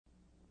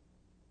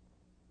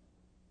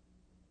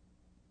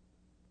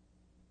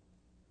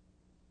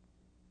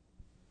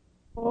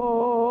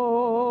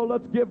Oh,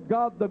 let's give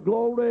God the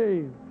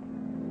glory.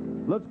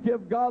 Let's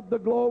give God the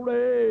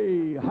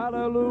glory.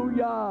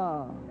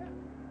 Hallelujah.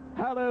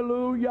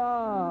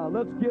 Hallelujah.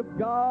 Let's give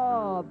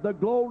God the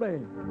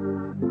glory.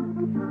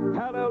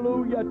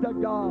 Hallelujah to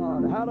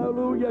God.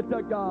 Hallelujah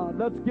to God.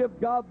 Let's give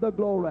God the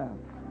glory.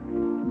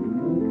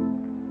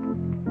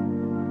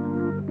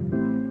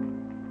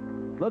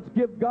 Let's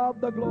give God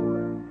the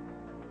glory.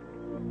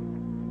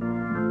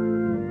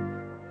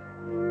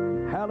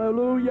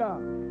 Hallelujah.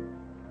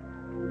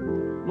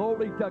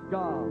 Glory to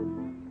God.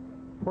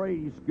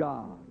 Praise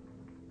God.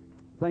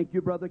 Thank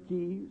you, Brother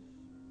Keys.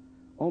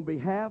 On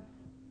behalf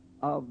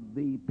of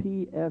the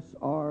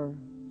PSR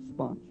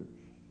sponsors,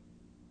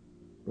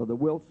 Brother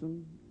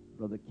Wilson,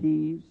 Brother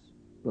Keys,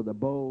 Brother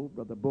Bowe,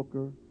 Brother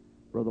Booker,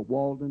 Brother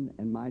Walden,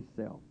 and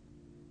myself,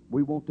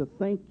 we want to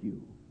thank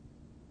you.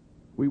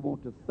 We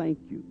want to thank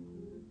you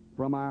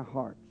from our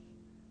hearts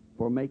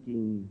for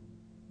making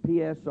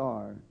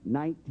PSR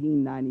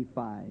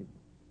 1995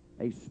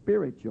 a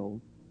spiritual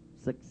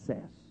success.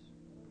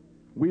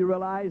 We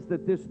realize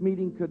that this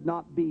meeting could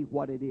not be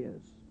what it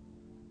is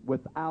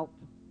without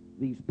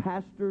these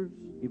pastors,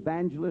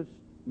 evangelists,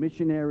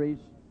 missionaries,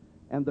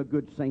 and the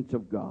good saints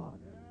of God.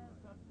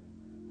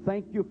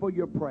 Thank you for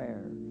your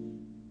prayers.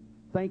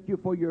 Thank you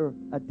for your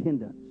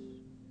attendance.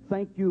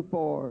 Thank you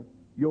for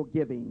your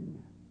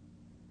giving.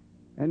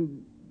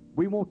 And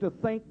we want to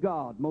thank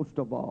God most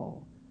of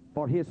all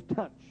for His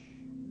touch,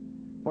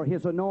 for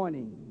His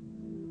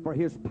anointing, for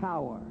His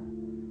power,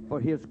 for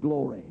His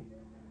glory.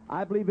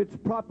 I believe it's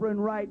proper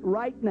and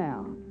right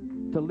now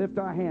to lift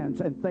our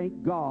hands and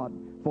thank God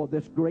for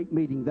this great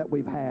meeting that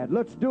we've had.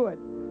 Let's do it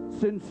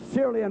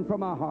sincerely and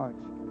from our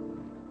hearts.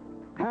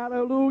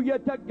 Hallelujah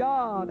to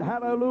God.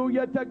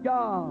 Hallelujah to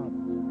God.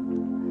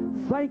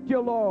 Thank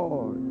you,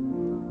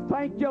 Lord.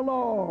 Thank you,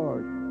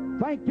 Lord.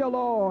 Thank you,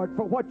 Lord,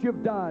 for what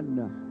you've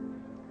done.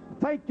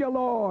 Thank you,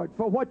 Lord,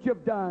 for what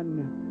you've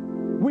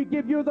done. We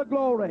give you the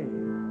glory.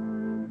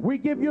 We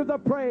give you the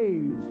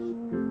praise.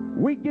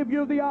 We give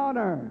you the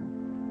honor.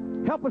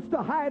 Help us to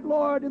hide,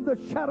 Lord, in the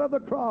shadow of the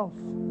cross.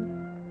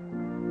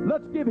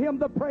 Let's give Him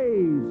the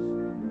praise,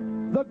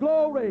 the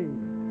glory,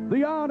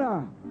 the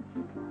honor.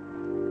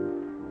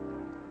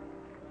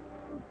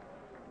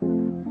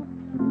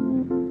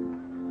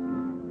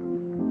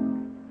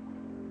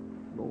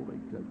 Glory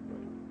to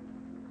God.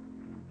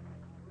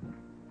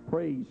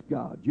 Praise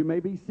God. You may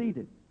be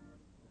seated.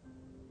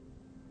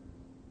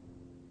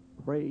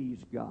 Praise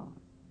God.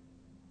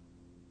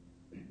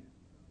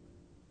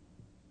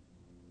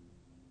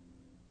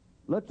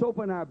 Let's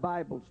open our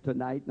Bibles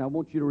tonight, and I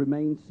want you to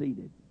remain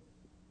seated.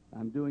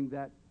 I'm doing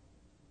that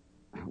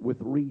with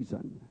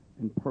reason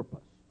and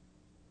purpose.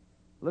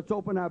 Let's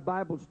open our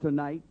Bibles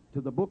tonight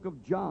to the book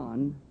of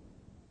John,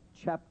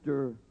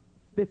 chapter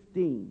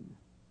 15,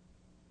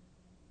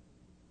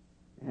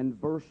 and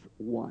verse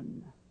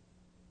 1.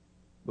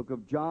 Book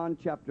of John,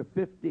 chapter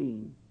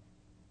 15,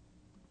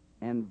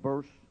 and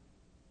verse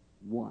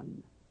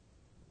 1.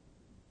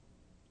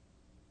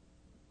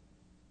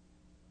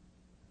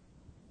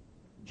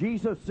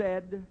 Jesus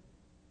said,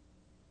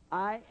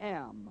 I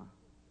am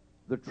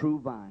the true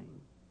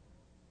vine,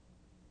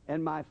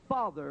 and my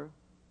Father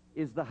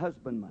is the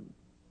husbandman.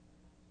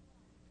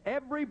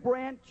 Every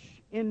branch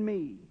in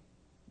me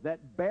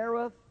that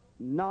beareth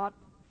not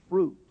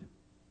fruit,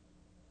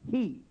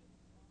 He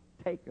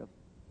taketh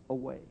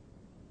away.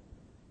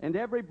 And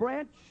every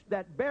branch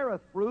that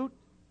beareth fruit,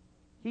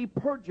 He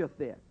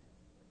purgeth it,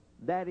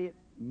 that it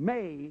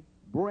may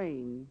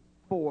bring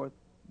forth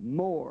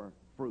more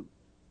fruit.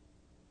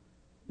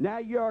 Now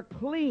you are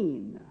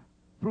clean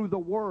through the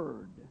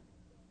word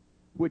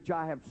which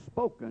I have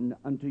spoken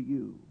unto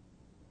you.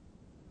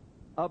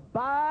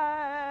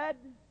 Abide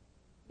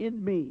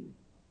in me,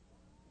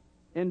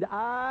 and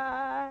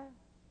I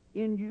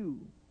in you.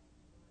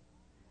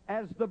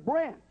 As the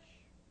branch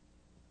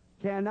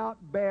cannot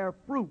bear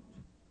fruit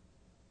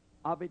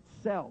of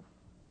itself,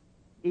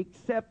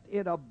 except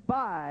it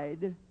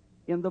abide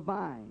in the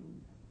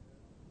vine,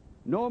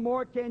 no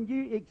more can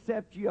ye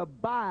except ye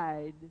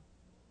abide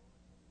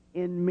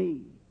in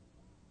me.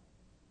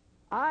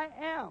 I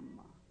am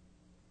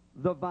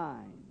the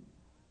vine.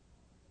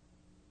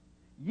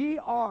 Ye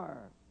are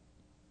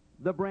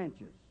the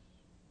branches.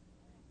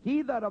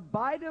 He that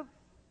abideth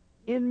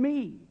in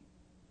me,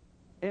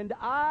 and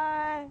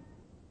I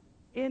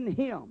in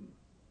him,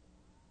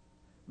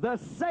 the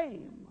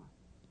same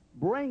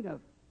bringeth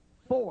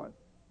forth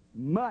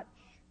much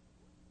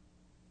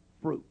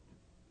fruit.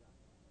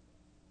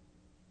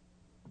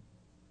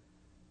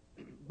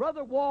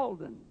 Brother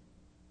Walden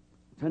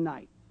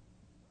tonight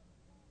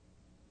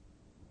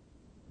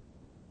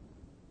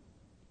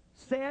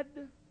said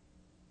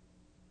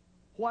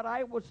what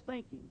I was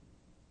thinking.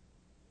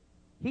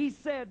 He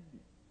said,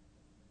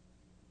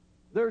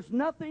 there's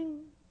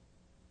nothing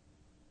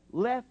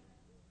left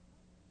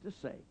to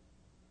say.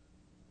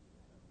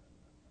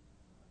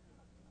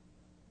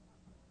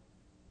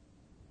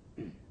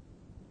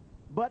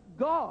 But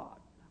God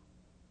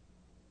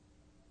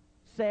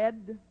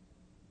said,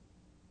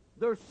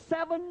 there's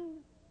 7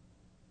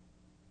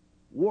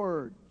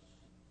 words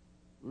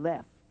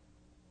left.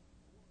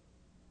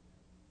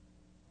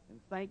 And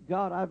thank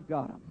God I've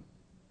got them.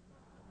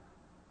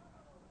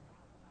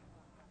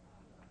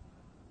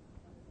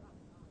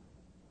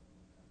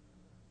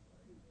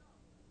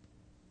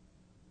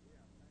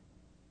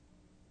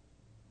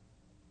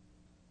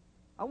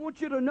 I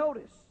want you to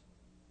notice,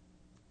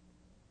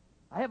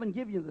 I haven't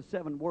given you the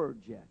 7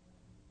 words yet.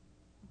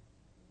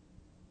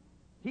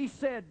 He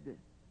said,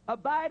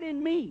 abide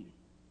in me,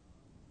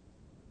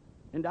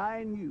 and I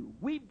in you.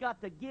 We've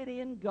got to get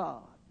in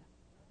God,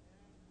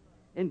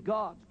 and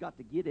God's got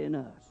to get in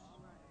us.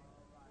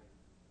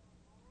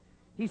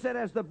 He said,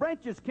 as the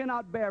branches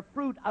cannot bear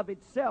fruit of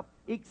itself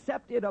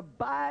except it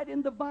abide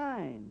in the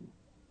vine.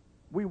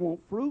 We want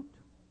fruit.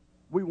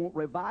 We want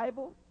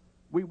revival.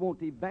 We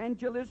want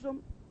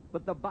evangelism.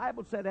 But the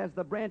Bible said, as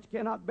the branch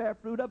cannot bear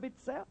fruit of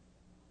itself,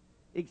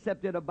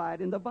 except it abide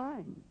in the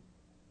vine.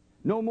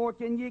 No more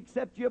can ye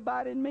except ye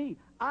abide in me.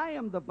 I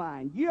am the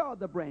vine, ye are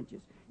the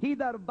branches. He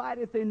that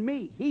abideth in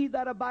me, he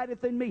that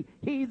abideth in me,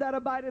 he that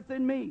abideth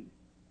in me,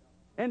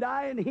 and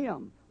I in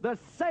him, the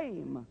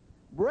same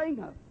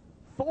bringeth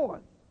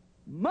forth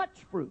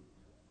much fruit.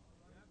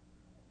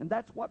 And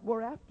that's what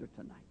we're after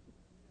tonight.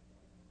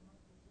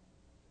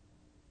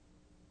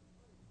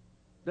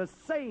 The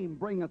same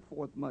bringeth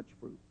forth much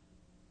fruit.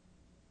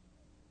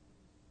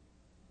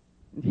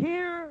 And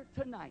here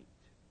tonight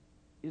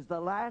is the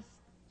last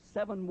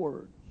 7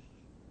 words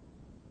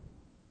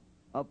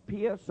of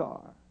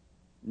PSR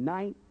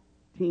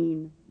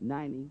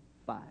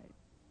 1995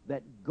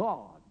 that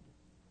God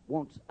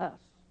wants us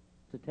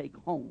to take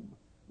home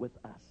with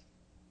us.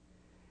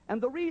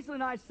 And the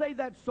reason I say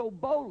that so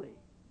boldly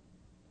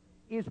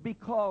is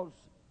because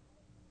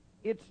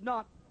it's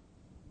not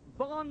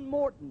Vaughn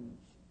Morton's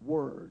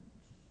words.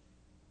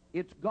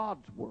 It's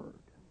God's word.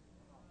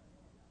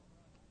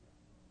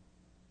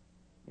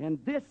 And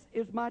this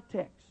is my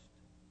text.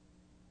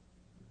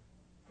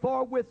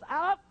 For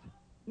without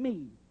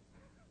me,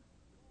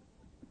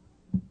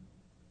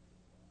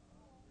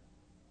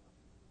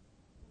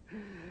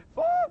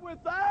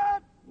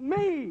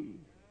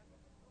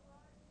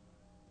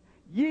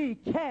 ye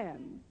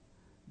can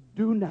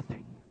do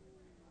nothing.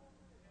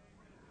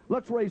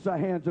 Let's raise our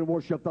hands and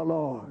worship the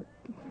Lord.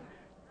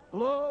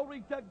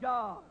 Glory to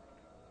God.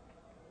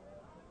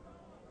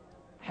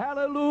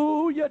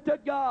 Hallelujah to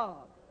God.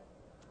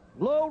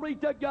 Glory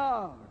to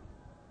God.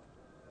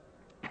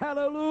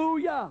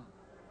 Hallelujah.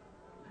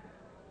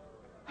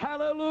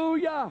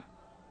 Hallelujah.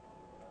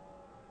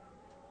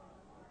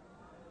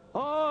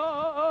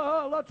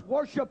 Oh, let's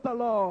worship the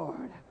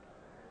Lord.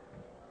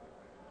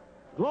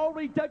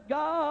 Glory to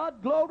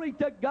God, glory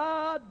to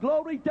God,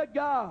 glory to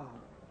God.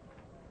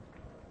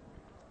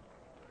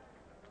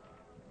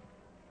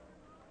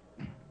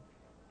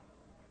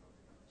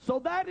 So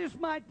that is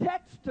my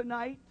text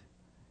tonight,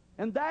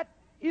 and that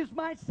is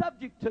my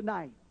subject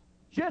tonight.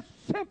 Just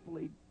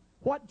simply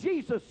what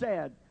Jesus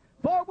said,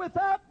 for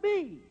without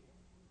me,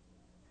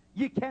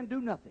 you can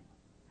do nothing.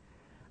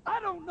 I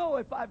don't know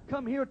if I've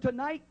come here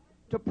tonight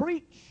to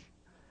preach.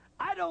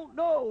 I don't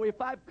know if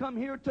I've come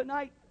here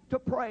tonight to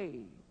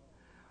pray.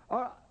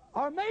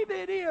 Or maybe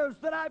it is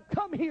that I've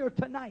come here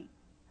tonight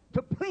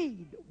to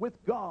plead with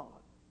God.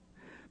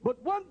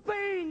 But one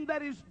thing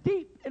that is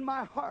deep in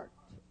my heart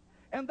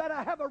and that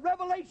I have a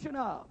revelation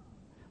of,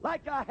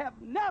 like I have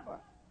never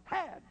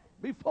had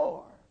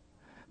before.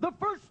 The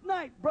first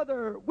night,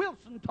 Brother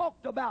Wilson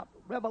talked about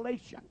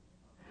revelation.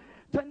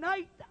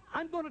 Tonight,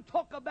 I'm going to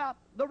talk about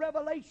the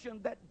revelation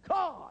that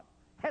God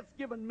has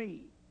given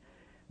me.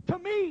 To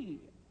me,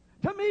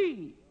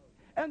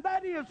 and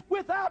that is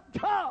without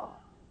God,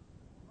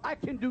 I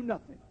can do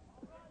nothing.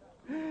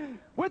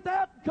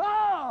 Without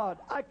God,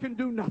 I can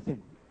do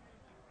nothing.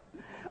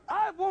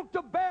 I want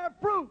to bear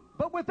fruit,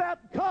 but without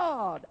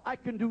God, I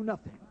can do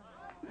nothing.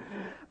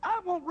 I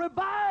want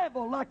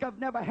revival like I've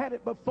never had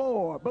it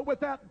before, but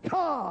without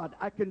God,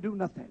 I can do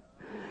nothing.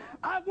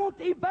 I want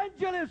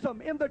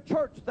evangelism in the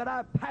church that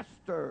I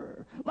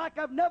pastor like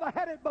I've never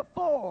had it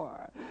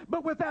before,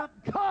 but without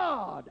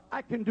God,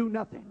 I can do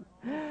nothing.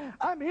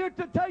 I'm here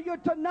to tell you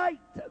tonight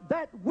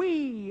that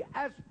we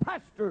as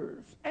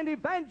pastors and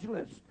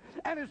evangelists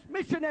and as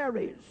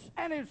missionaries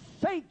and as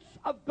saints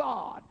of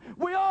God,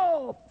 we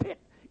all fit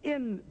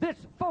in this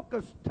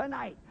focus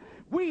tonight.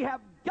 We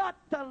have got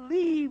to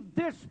leave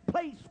this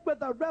place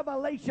with a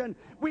revelation.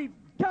 We've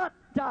got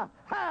to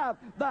have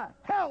the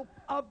help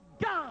of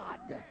God.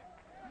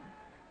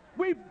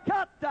 We've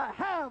got to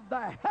have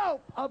the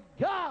help of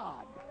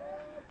God.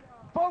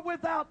 For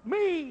without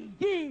me,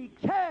 ye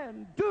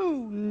can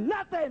do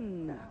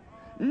nothing.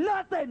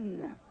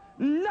 Nothing.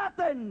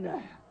 Nothing.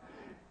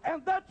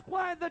 And that's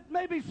why that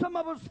maybe some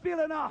of us feel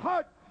in our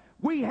heart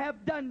we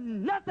have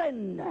done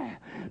nothing,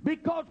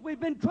 because we've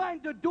been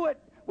trying to do it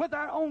with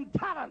our own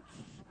talents,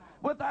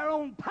 with our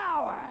own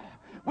power,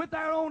 with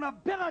our own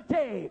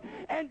ability.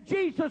 And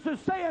Jesus is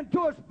saying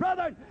to us,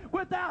 brethren,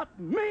 without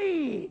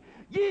me,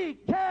 ye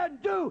can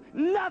do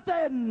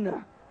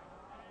nothing.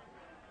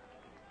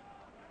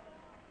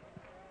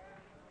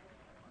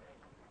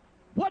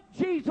 What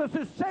Jesus Jesus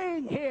is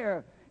saying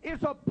here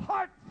is,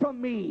 apart from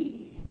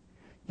me,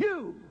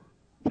 you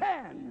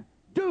can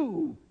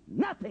do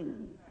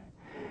nothing.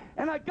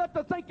 And I got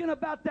to thinking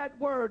about that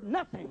word,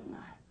 nothing.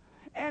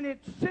 And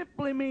it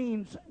simply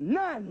means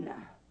none.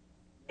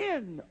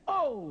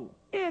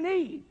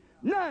 N-O-N-E.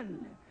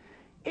 None.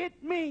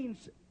 It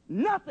means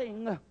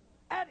nothing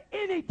at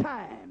any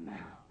time.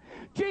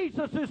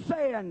 Jesus is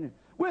saying,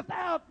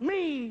 without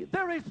me,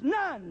 there is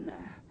none.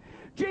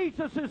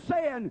 Jesus is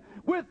saying,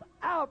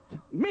 without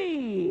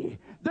me,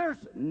 there's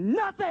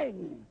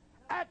nothing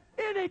at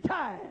any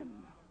time.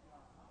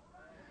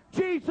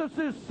 Jesus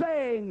is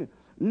saying,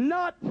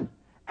 not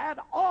at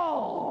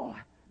all.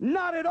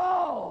 Not at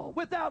all.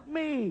 Without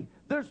me,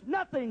 there's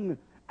nothing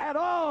at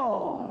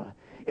all.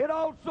 It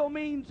also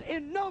means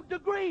in no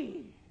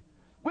degree.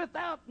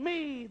 Without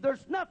me,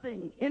 there's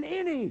nothing in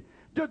any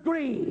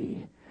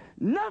degree.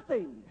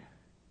 Nothing.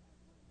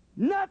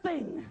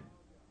 Nothing.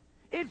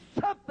 It's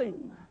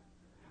something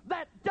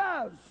that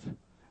does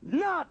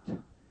not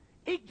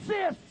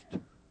exist.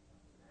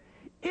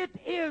 It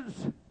is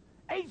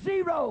a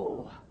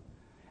zero.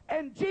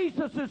 And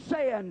Jesus is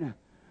saying,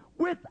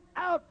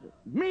 without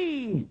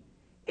me,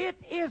 it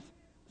is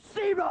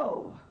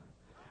zero.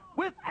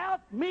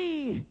 Without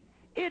me,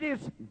 it is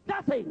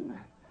nothing.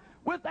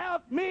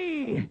 Without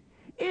me,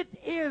 it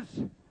is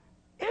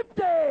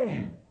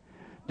empty.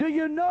 Do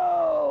you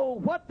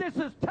know what this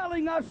is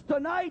telling us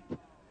tonight?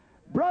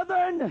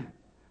 Brethren,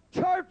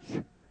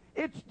 church,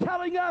 it's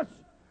telling us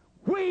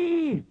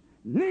we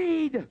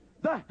need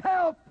the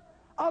help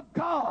of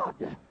God.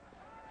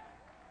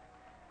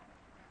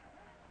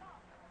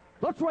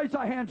 Let's raise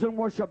our hands and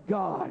worship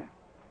God.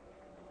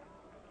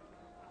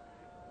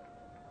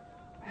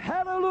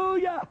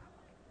 Hallelujah.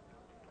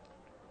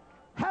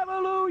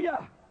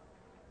 Hallelujah.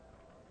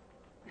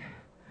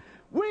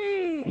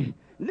 We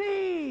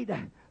need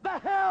the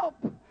help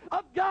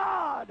of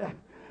God.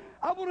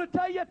 I want to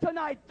tell you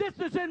tonight, this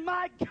is in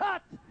my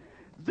gut.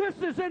 This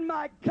is in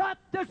my gut.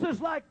 This is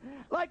like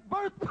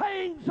birth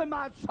pains in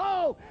my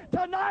soul.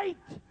 Tonight,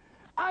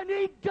 I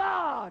need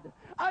God.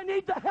 I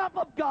need the help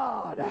of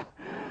God.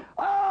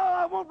 Oh,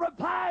 I want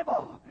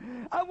revival.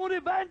 I want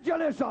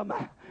evangelism.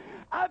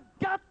 I've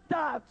got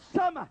to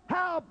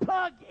somehow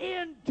plug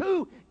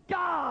into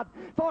God.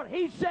 For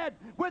he said,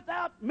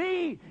 without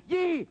me,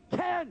 ye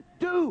can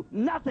do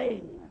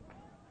nothing.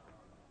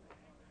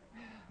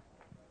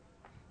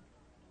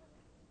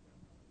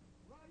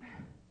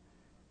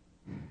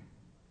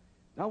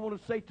 I want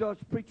to say to us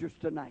preachers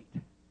tonight,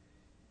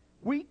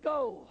 we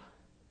go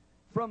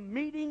from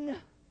meeting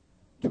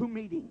to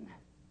meeting.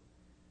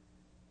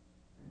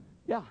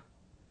 Yeah,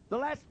 the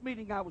last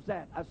meeting I was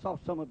at, I saw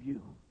some of you.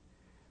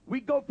 We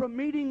go from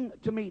meeting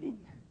to meeting.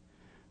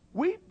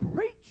 We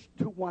preach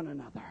to one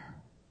another.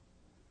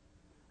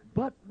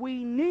 But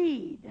we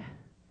need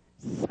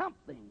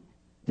something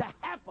to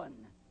happen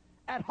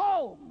at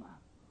home.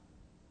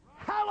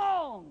 How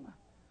long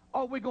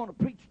are we going to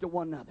preach to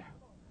one another?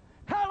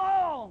 How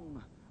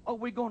long are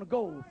we going to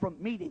go from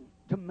meeting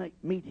to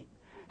meeting?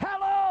 How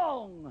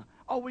long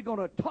are we going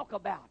to talk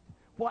about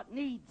what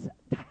needs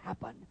to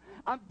happen?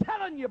 I'm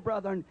telling you,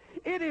 brethren,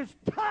 it is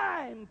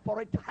time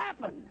for it to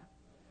happen.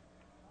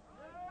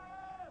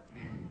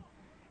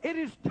 It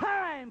is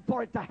time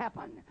for it to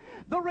happen.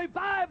 The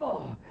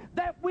revival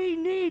that we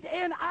need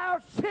in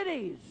our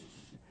cities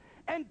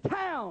and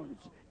towns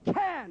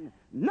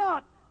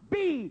cannot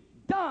be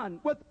done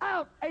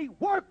without a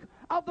work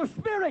of the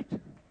Spirit.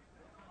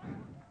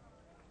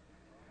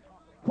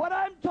 What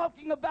I'm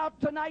talking about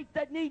tonight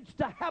that needs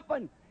to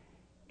happen,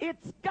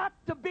 it's got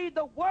to be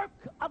the work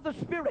of the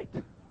Spirit.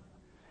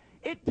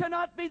 It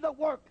cannot be the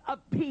work of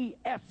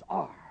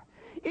PSR.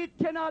 It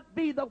cannot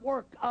be the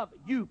work of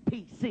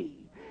UPC.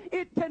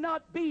 It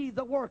cannot be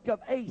the work of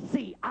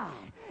ACI.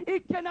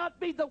 It cannot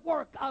be the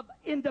work of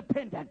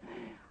independent.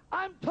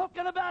 I'm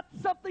talking about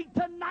something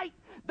tonight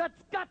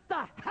that's got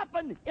to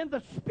happen in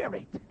the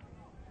Spirit.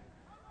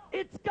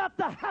 It's got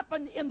to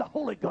happen in the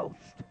Holy Ghost.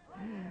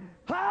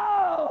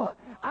 Oh,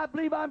 I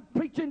believe I'm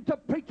preaching to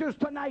preachers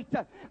tonight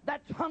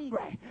that's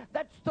hungry,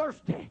 that's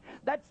thirsty,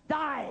 that's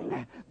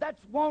dying,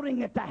 that's wanting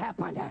it to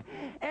happen.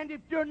 And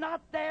if you're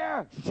not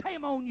there,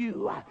 shame on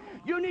you.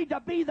 You need to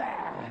be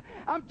there.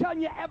 I'm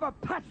telling you, every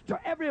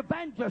pastor, every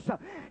evangelist,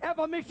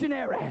 every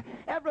missionary,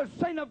 every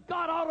saint of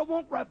God ought to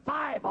want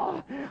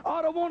revival,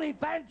 ought to want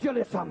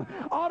evangelism,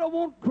 ought to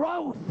want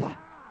growth.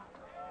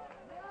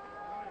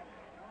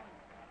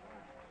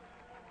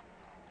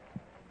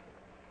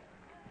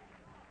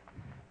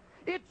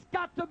 It's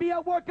got to be a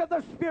work of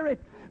the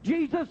Spirit.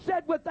 Jesus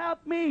said,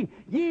 without me,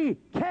 ye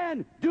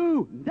can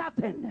do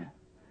nothing.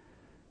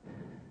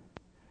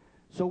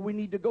 So we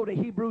need to go to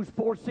Hebrews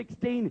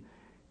 4:16.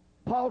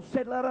 Paul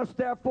said, let us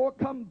therefore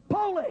come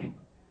boldly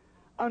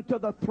unto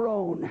the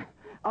throne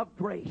of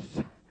grace,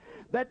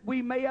 that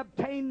we may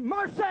obtain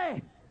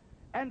mercy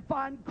and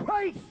find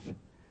grace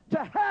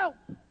to help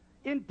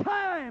in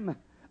time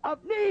of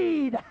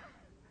need.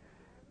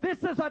 This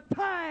is a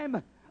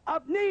time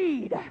of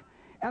need.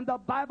 And the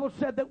Bible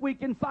said that we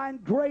can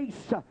find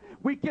grace,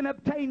 we can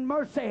obtain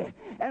mercy,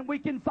 and we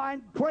can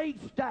find grace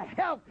to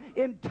help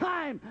in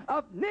time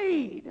of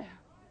need.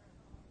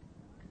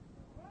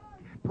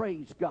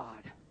 Praise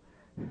God.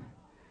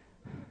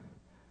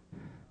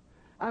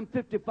 I'm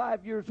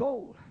 55 years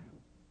old.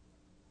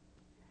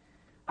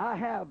 I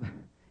have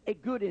a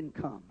good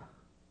income.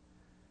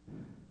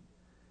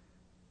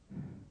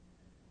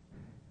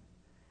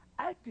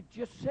 I could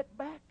just sit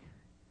back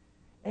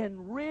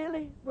and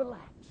really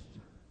relax.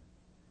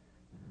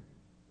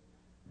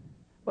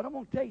 But I'm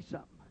going to tell you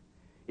something.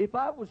 If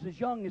I was as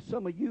young as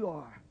some of you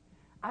are,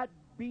 I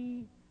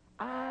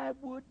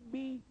would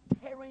be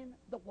tearing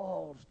the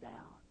walls down.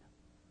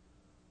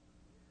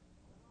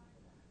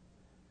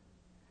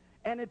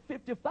 And at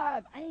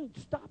 55, I ain't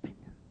stopping.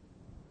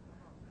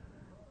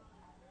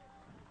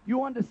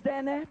 You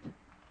understand that?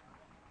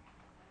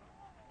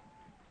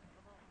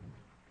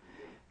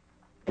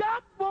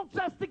 God wants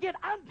us to get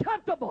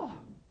uncomfortable.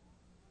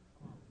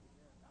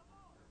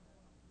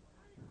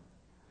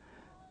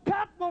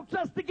 God wants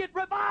us to get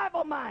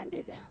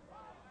revival-minded.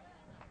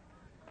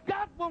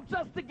 God wants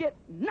us to get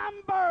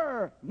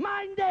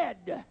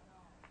number-minded.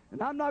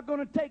 And I'm not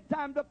going to take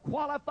time to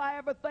qualify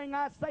everything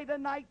I say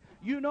tonight.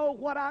 You know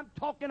what I'm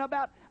talking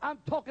about. I'm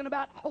talking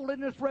about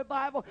holiness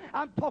revival.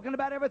 I'm talking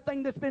about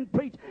everything that's been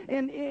preached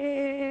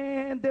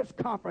in this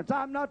conference.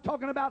 I'm not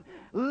talking about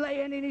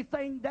laying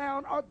anything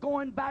down or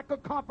going back or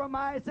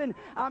compromising.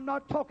 I'm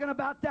not talking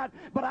about that.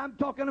 But I'm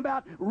talking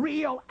about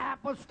real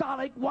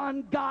apostolic,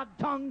 one God,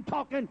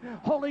 tongue-talking,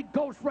 Holy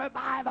Ghost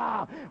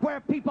revival, where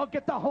people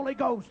get the Holy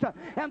Ghost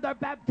and they're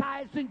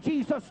baptized in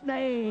Jesus'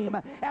 name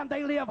and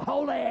they live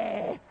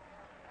holy.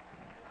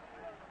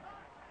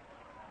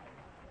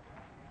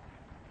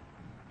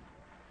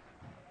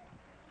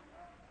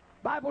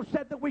 Bible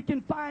said that we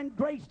can find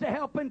grace to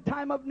help in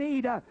time of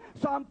need.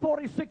 Psalm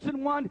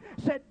 46:1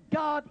 said,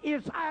 God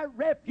is our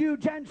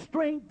refuge and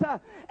strength,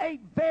 a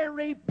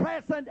very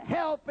present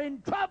help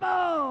in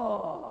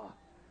trouble.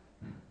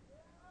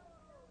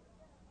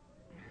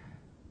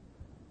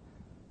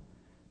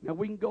 Now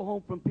we can go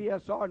home from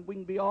PSR and we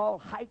can be all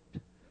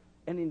hyped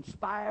and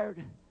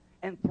inspired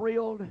and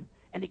thrilled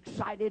and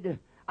excited.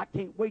 I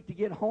can't wait to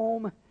get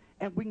home,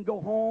 and we can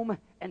go home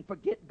and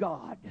forget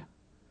God.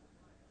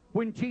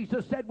 When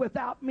Jesus said,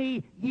 without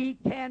me ye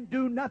can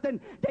do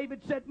nothing,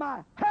 David said,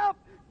 my help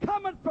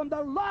cometh from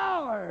the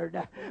Lord.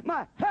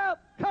 My help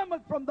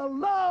cometh from the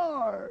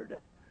Lord.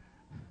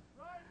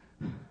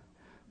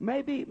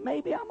 Maybe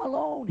I'm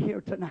alone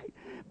here tonight,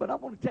 but I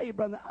want to tell you,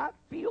 brother, I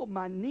feel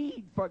my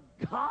need for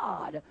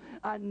God.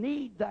 I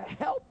need the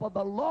help of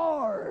the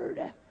Lord.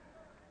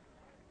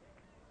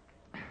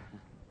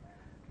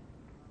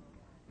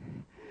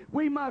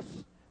 We must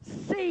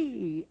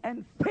see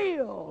and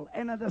feel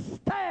and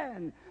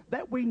understand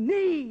that we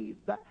need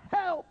the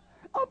help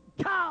of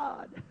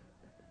God.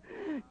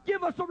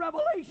 Give us a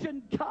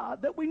revelation,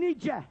 God, that we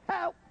need your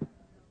help.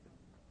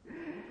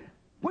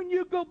 When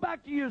you go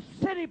back to your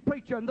city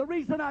preacher, and the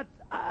reason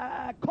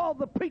I call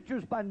the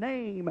preachers by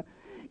name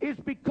is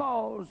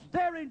because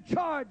they're in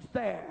charge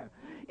there.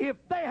 If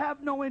they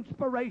have no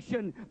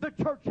inspiration, the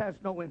church has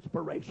no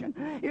inspiration.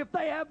 If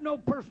they have no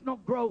personal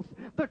growth,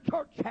 the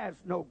church has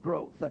no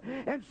growth.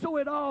 And so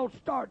it all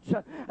starts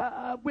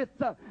with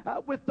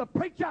the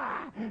preacher.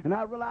 And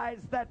I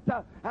realize that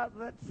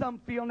some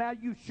feel now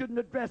you shouldn't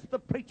address the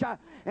preacher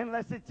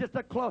unless it's just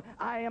a close.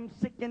 I am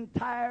sick and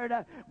tired.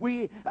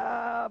 We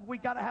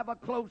got to have a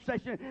closed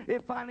session.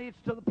 Finally,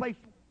 it's to the place.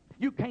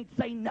 You can't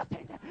say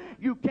nothing.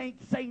 You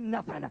can't say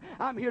nothing.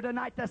 I'm here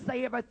tonight to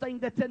say everything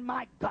that's in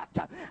my gut,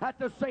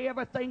 to say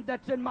everything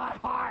that's in my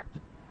heart.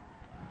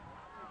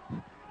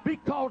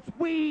 Because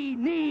we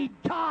need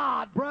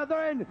God,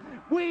 brethren.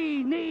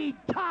 We need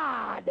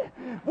God.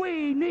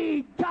 We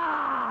need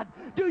God.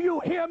 Do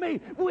you hear me?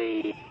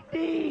 We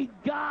need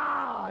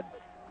God.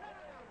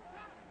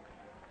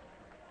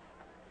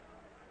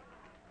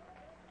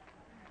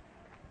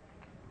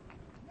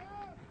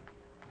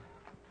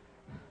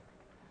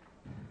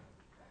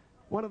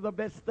 One of the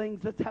best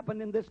things that's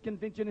happened in this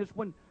convention is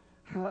when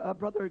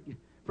Brother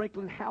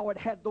Franklin Howard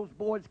had those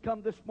boys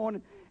come this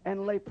morning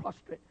and lay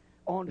prostrate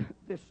on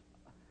this.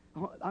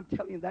 I'm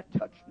telling you, that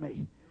touched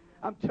me.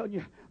 I'm telling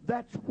you,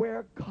 that's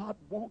where God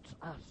wants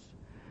us.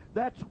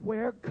 That's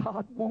where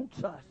God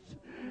wants us.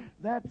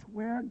 That's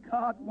where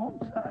God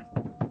wants us.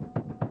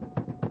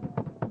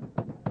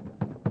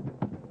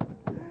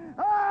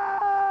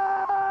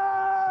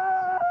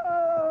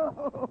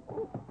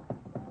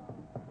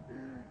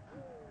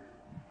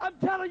 I'm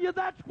telling you,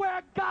 that's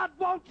where God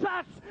wants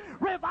us.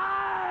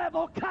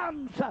 Revival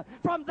comes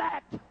from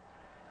that.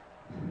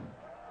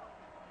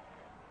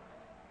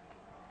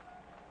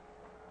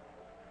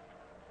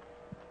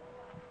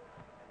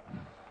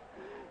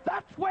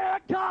 That's where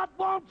God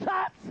wants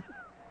us.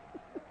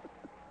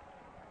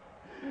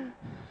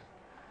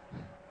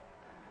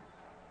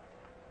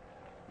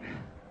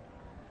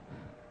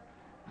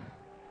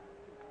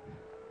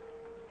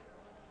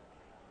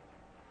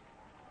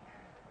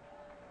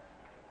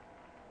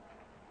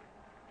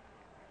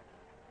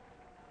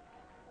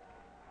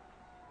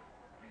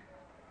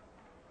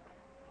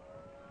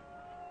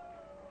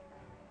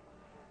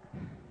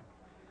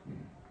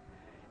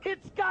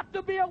 got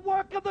to be a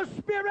work of the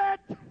Spirit.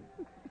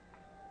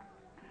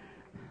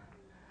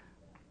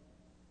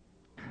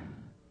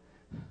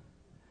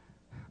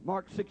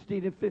 Mark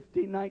 16 and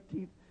 15,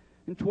 19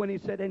 and 20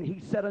 said, and he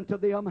said unto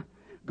them,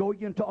 go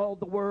ye into all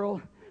the world,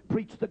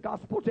 preach the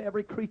gospel to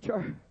every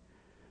creature.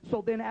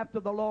 So then after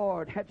the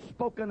Lord had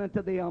spoken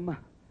unto them,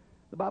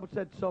 the Bible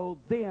said, so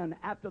then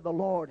after the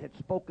Lord had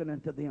spoken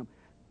unto them,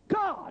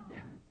 God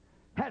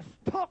has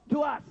talked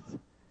to us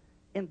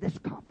in this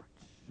conference.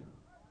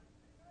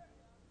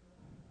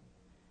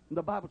 And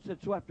the Bible said,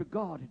 so after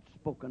God had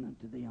spoken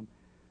unto them,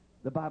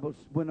 the Bible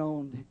went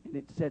on and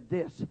it said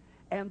this,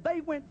 and they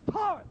went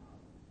forth.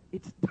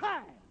 It's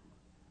time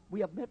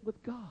we have met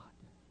with God.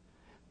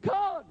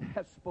 God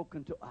has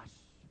spoken to us.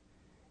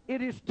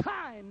 It is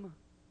time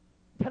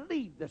to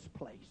leave this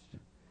place.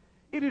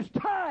 It is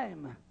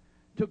time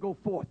to go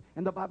forth.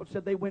 And the Bible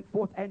said they went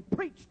forth and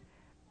preached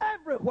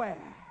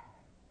everywhere.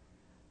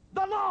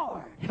 The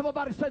Lord,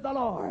 everybody say the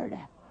Lord.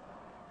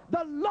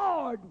 The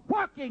Lord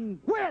working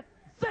with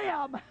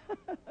them.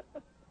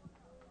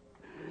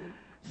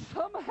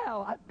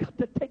 Somehow I've got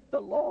to take the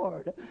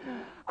Lord.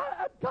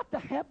 I've got to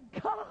have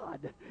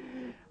God.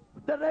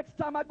 The next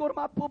time I go to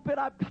my pulpit,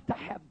 I've got to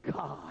have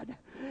God.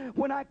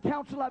 When I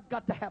counsel, I've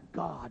got to have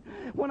God.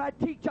 When I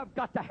teach, I've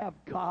got to have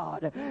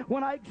God.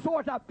 When I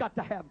exhort, I've got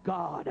to have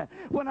God.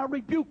 When I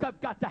rebuke, I've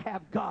got to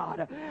have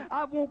God.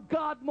 I want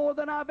God more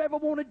than I've ever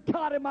wanted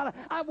God in my life.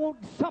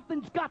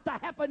 Something's got to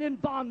happen in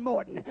Vaughn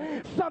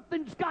Morton.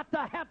 Something's got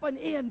to happen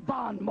in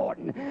Vaughn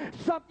Morton.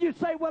 You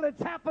say, well,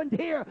 it's happened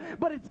here,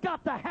 but it's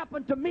got to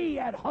happen to me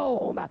at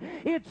home.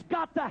 It's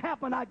got to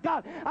happen.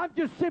 I'm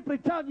just simply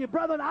telling you,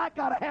 brother, I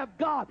got to have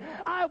God.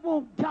 I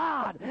want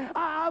God.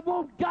 I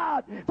want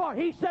God. For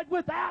he said,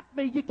 without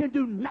me, you can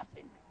do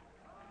nothing.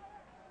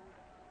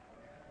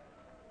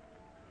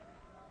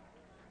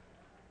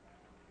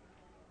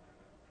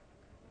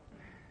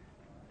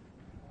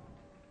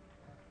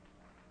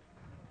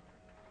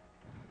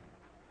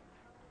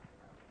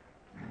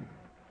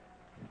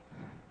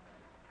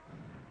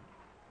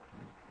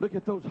 Look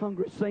at those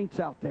hungry saints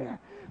out there.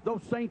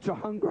 Those saints are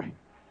hungry.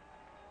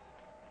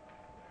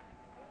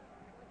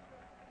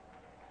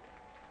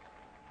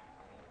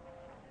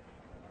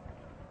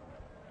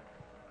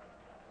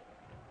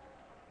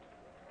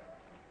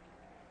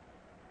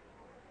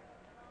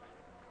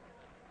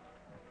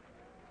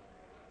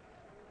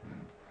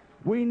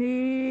 We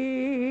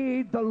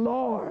need the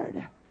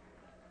Lord.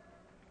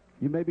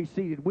 You may be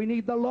seated. We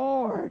need the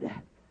Lord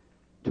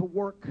to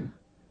work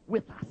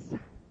with us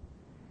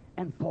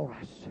and for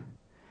us.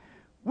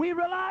 We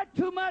rely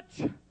too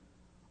much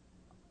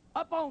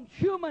upon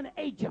human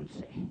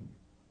agency.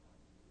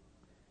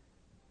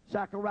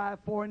 Zechariah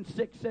 4 and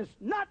 6 says,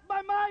 not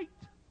by might.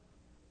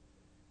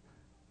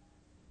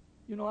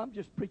 You know, I'm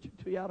just preaching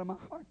to you out of my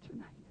heart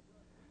tonight.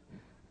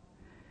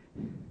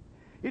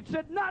 It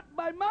said, not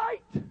by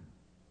might,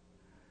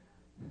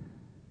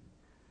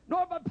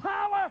 nor by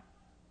power.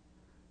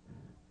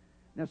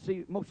 Now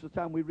see, most of the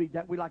time we read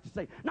that, we like to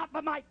say, not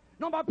by might,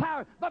 nor by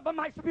power, but by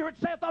my Spirit,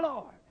 saith the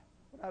Lord.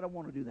 But I don't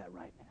want to do that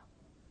right now.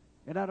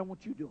 And I don't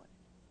want you doing it.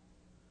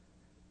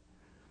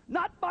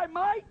 Not by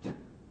might,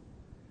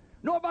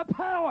 nor by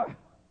power,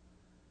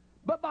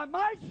 but by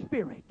my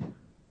Spirit.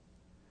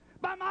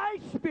 By my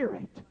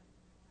Spirit.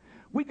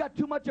 We got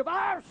too much of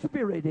our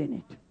spirit in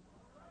it.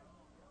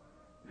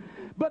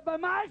 But by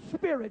my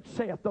Spirit,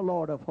 saith the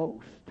Lord of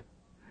hosts.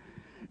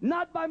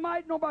 Not by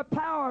might nor by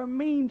power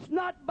means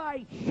not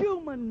by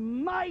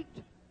human might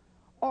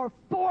or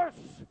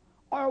force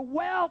or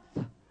wealth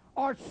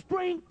or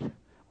strength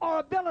or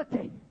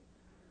ability.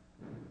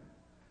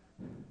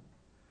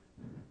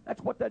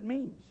 That's what that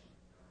means.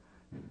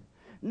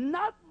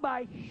 Not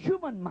by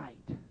human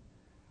might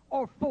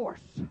or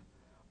force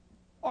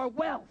or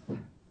wealth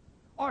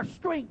or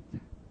strength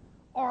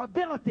or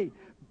ability,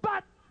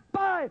 but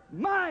by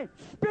my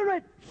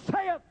Spirit,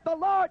 saith the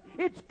Lord.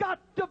 It's got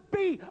to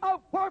be a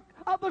work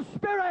of the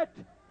Spirit.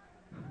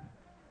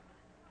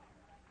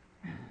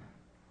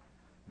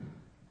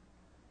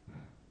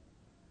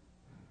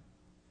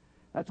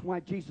 That's why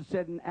Jesus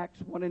said in Acts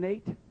 1 and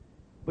 8,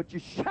 but you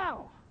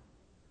shall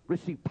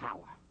receive power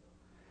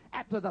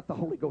after that the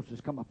Holy Ghost has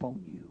come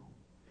upon you.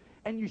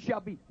 And you shall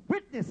be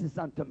witnesses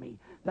unto me.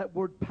 That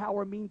word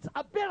power means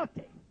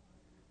ability.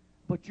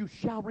 But you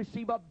shall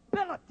receive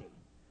ability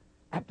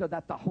after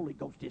that the Holy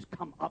Ghost has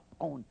come up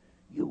on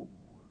you.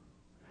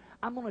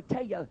 I'm going to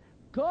tell you,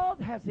 God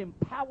has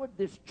empowered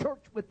this church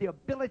with the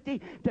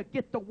ability to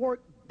get the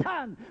work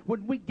done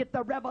when we get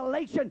the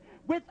revelation.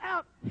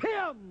 Without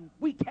Him,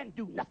 we can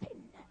do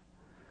nothing.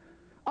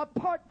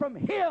 Apart from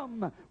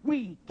Him,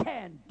 we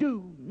can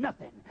do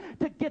nothing.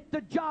 To get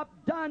the job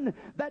done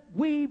that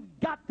we've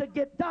got to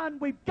get done,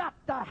 we've got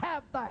to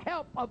have the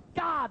help of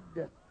God.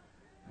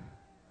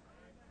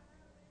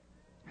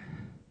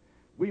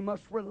 We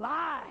must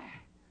rely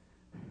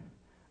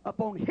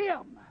upon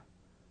Him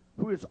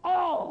who is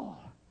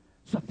all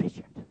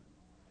sufficient.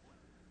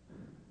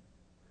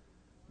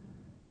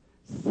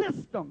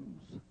 Systems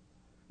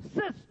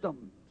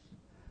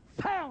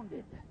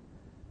founded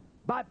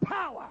by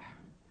power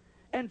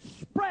and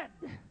spread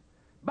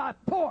by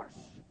force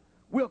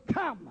will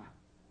come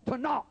to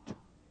naught.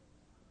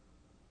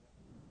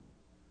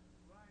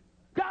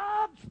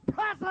 God's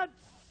presence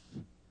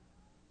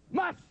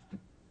must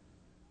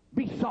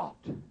be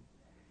sought.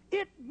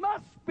 It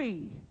must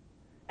be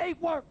a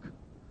work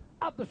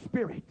of the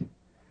Spirit.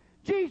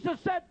 Jesus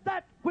said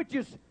that which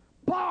is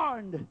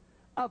born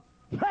of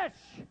flesh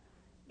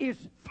is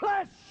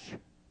flesh.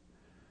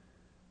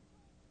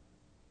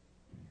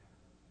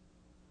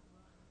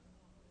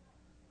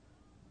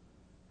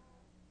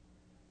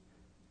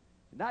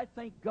 And I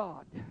thank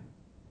God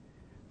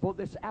for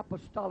this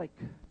apostolic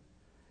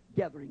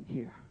gathering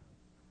here.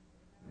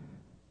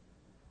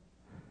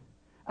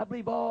 I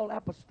believe all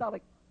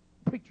apostolic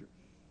preachers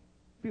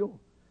feel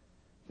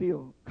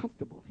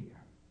comfortable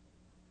here.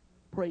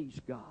 Praise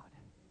God.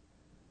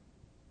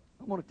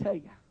 I want to tell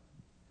you,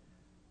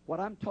 what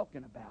I'm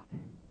talking about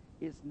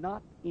is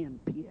not in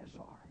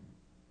PSR.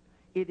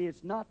 It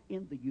is not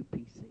in the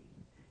UPC.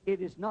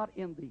 It is not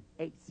in the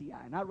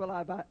HCI. And I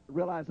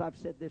realize I've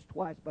said this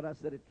twice, but I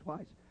said it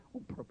twice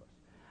on purpose.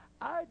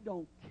 I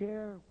don't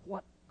care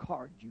what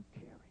card you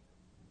carry.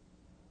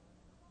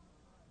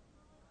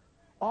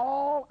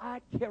 All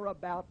I care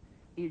about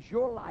is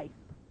your life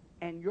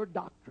and your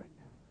doctrine.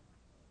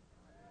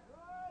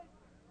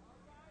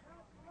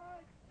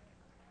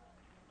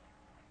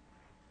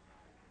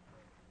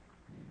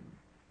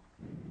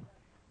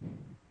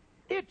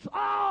 It's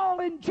all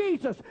in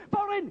Jesus.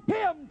 For in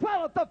Him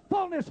dwelleth the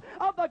fullness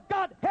of the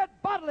Godhead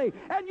bodily,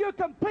 and you're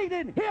complete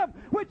in Him,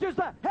 which is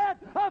the head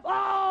of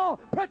all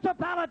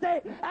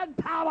principality and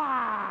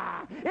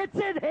power. It's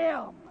in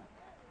Him.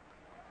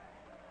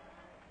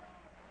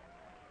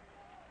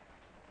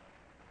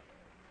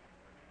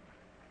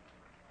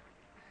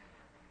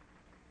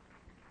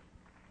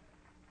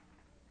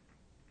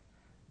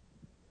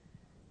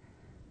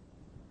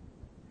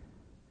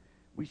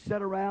 We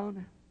sit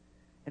around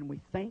and we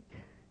think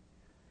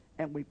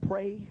and we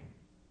pray.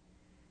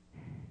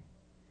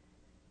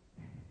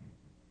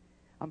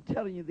 I'm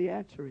telling you, the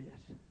answer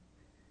is,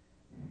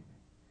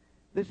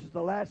 this is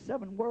the last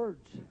 7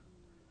 words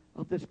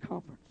of this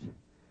conference.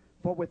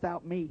 For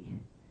without me,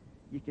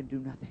 you can do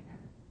nothing.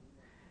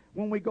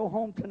 When we go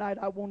home tonight,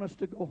 I want us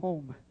to go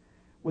home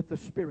with the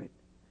Spirit.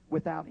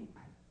 Without Him,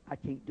 I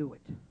can't do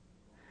it.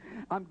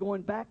 I'm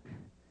going back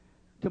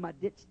to my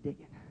ditch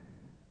digging.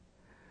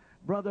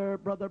 Brother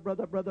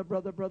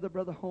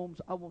Holmes,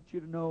 I want you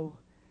to know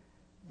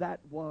that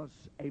was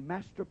a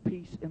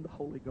masterpiece in the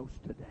Holy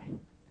Ghost today.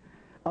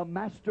 A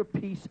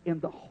masterpiece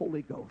in the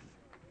Holy Ghost.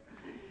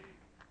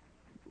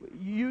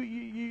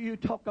 You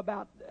talk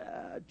about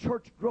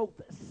church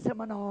growth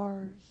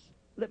seminars.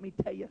 Let me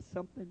tell you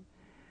something.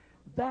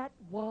 That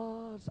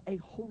was a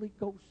Holy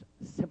Ghost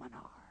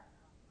seminar.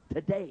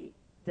 Today.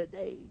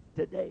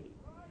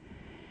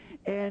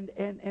 And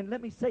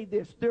let me say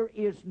this. There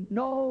is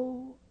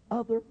no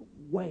other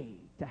way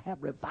to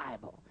have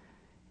revival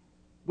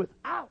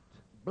without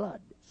blood,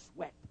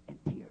 sweat, and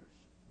tears.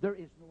 There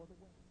is no other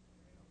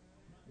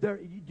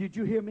way. Did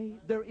you hear me?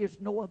 There is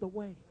no other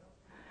way.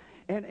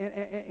 And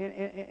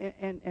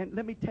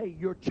let me tell you,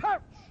 your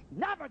church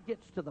never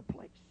gets to the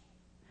place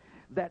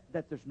that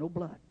there's no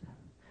blood,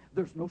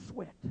 there's no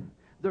sweat,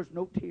 there's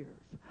no tears.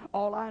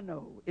 All I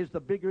know is the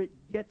bigger it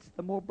gets,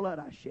 the more blood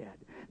I shed.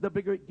 The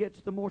bigger it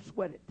gets, the more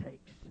sweat it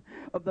takes.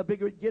 The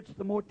bigger it gets,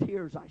 the more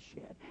tears I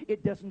shed.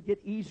 It doesn't get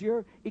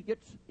easier, it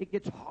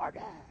gets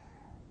harder.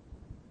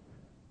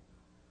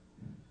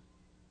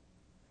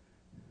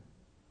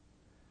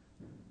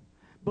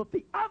 But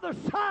the other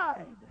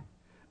side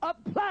of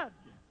blood,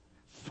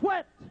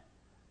 sweat,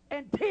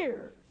 and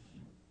tears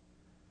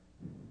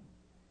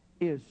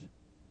is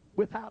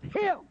without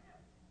Him,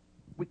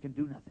 we can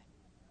do nothing.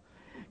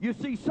 You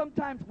see,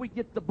 sometimes we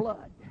get the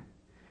blood,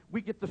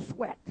 we get the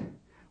sweat,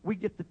 we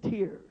get the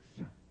tears.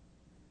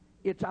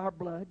 It's our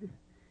blood,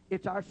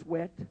 it's our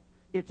sweat,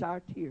 it's our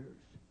tears.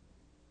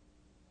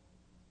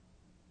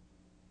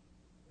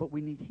 But we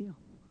need Him.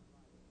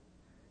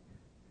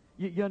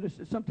 You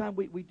understand? Sometimes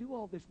we do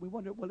all this. We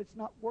wonder, well, it's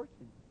not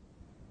working.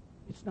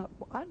 It's not.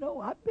 I know.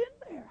 I've been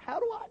there. How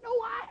do I know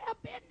I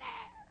have been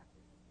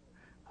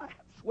there? I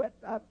have sweat.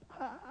 I've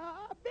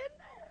been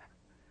there.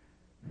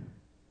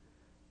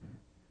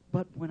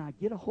 But when I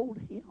get a hold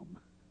of Him,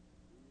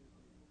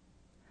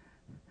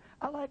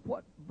 I like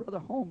what Brother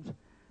Holmes,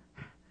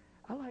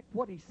 I like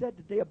what he said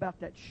today about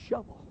that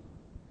shovel.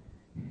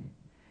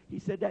 He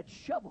said that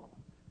shovel,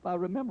 if I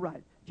remember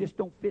right, just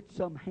don't fit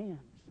some hands.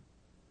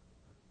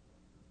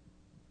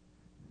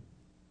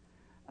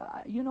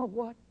 You know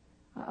what?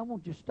 I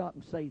won't just stop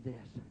and say this.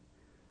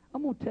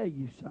 I'm going to tell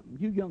you something,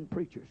 you young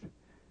preachers.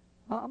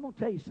 I'm going to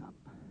tell you something.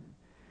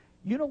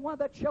 You know why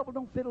that shovel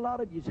don't fit a lot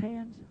of your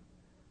hands?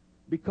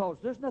 Because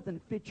there's nothing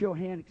that fits your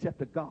hand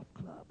except a golf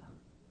club.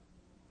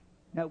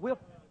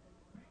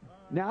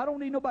 Now, I don't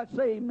need nobody to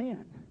say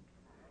amen,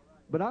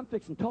 but I'm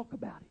fixing to talk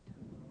about it.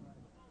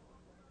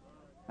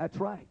 That's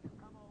right.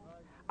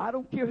 I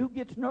don't care who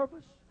gets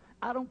nervous.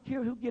 I don't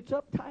care who gets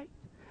uptight.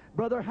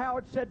 Brother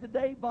Howard said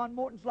today, Vaughn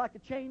Morton's like a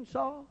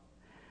chainsaw.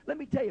 Let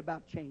me tell you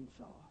about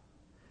chainsaw.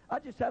 I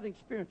just had an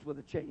experience with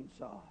a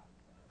chainsaw.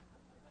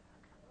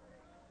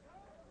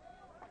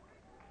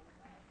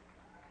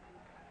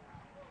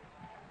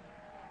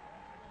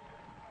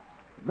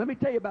 Let me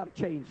tell you about a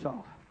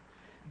chainsaw.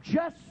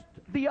 Just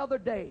the other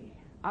day,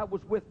 I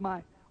was with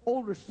my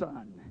older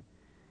son,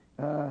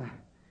 and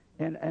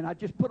I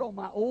just put on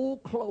my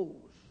old clothes,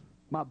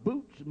 my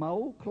boots, my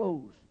old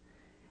clothes,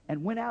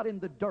 and went out in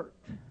the dirt.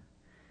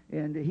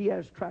 And he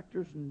has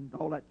tractors and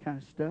all that kind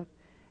of stuff.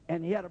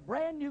 And he had a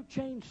brand new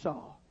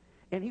chainsaw,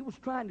 and he was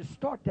trying to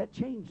start that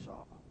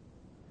chainsaw.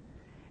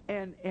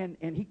 And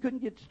he couldn't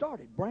get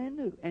started, brand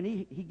new. And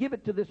he gave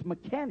it to this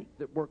mechanic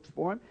that works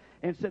for him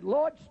and said,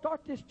 Lloyd,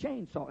 start this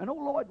chainsaw. And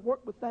Lloyd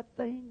worked with that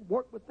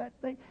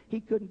thing. He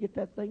couldn't get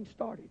that thing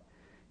started.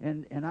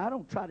 And I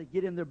don't try to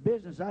get in their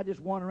business. I just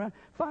wander around.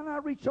 Finally, I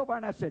reached over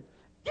and I said,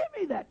 give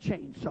me that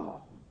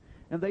chainsaw.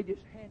 And they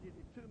just handed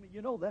it to me.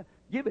 You know that?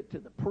 Give it to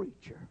the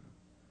preacher.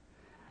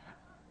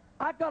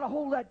 I got a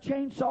hold of that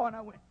chainsaw and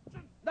I went,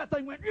 that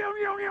thing went,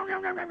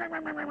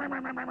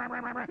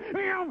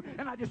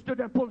 and I just stood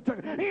there and pulled the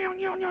trigger.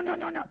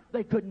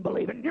 They couldn't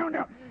believe it.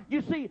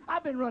 You see,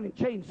 I've been running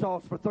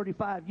chainsaws for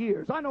 35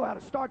 years. I know how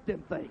to start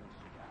them things.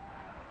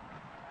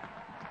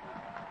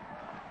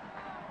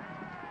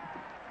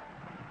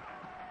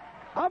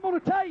 I'm going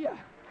to tell you.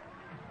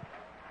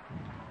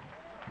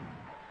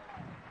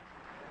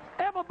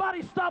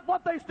 Everybody stopped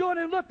what they was doing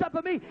and looked up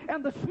at me,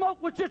 and the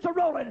smoke was just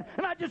a-rolling.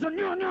 And I just said,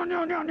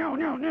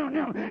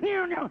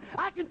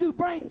 I can do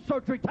brain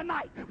surgery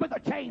tonight with a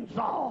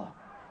chainsaw.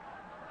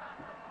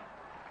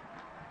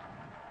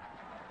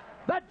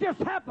 That just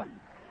happened.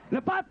 And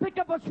if I pick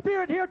up a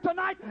spirit here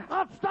tonight,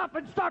 I'll stop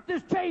and start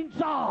this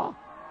chainsaw.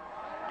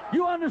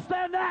 You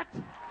understand that?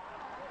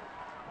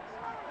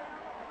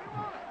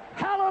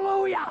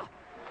 Hallelujah.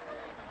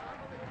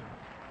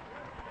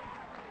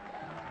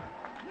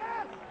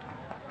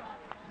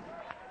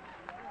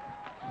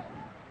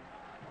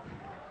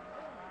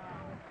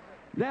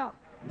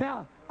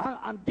 Now,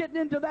 I'm getting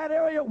into that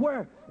area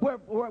where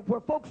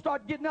folks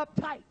start getting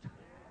uptight.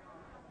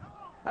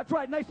 That's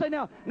right. And they say,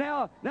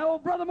 now,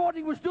 old Brother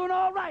Morton was doing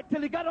all right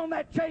till he got on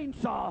that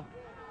chainsaw.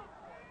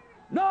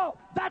 No,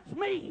 that's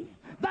me.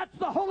 That's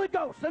the Holy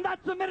Ghost, and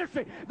that's the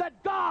ministry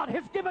that God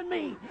has given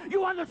me.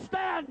 You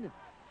understand?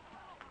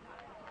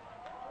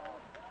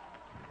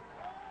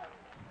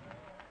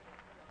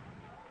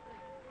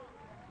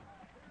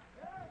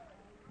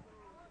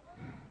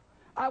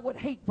 I would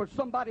hate for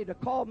somebody to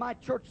call my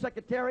church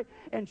secretary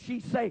and she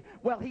say,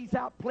 well, he's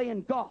out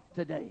playing golf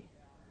today.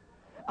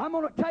 I'm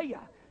going to tell you,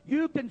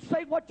 you can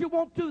say what you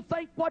want to,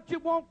 think what you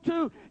want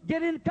to,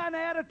 get in the kind of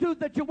attitude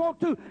that you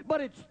want to,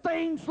 but it's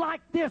things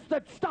like this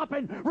that's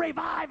stopping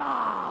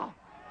revival.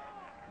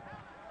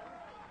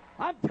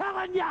 I'm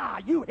telling ya,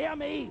 you hear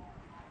me?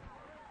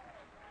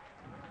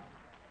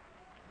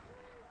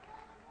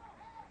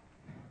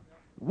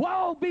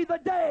 Woe be the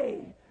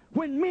day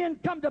when men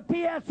come to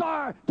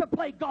PSR to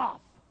play golf.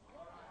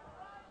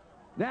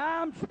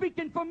 Now, I'm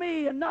speaking for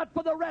me and not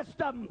for the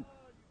rest of them.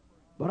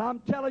 But I'm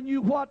telling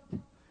you what,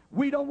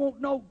 we don't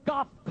want no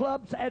golf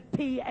clubs at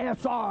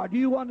PSR. Do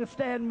you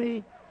understand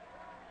me?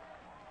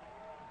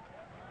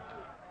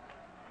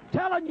 I'm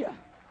telling you.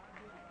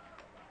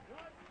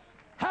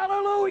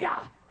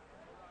 Hallelujah.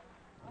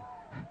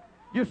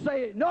 You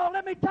say, no,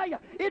 let me tell you,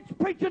 it's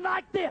preaching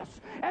like this,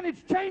 and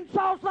it's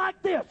chainsaws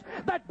like this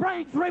that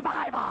brings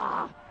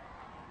revival.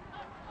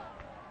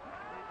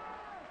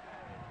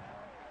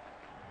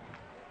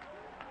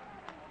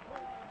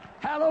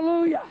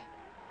 Hallelujah.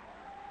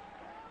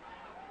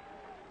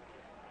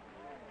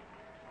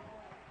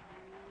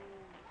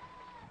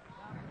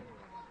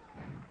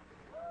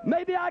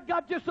 Maybe I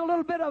got just a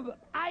little bit of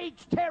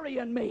I.H. Terry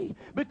in me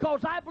because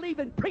I believe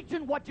in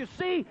preaching what you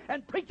see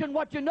and preaching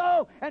what you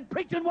know and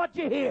preaching what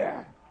you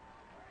hear.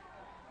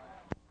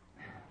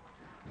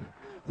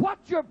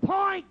 What's your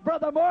point,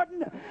 Brother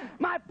Morton?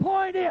 My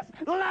point is,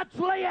 let's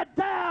lay it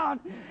down.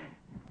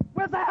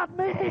 Without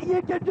me,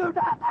 you can do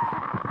nothing.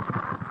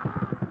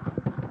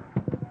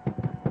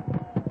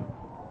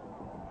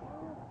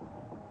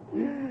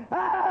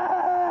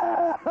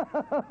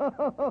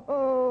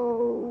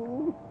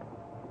 Oh,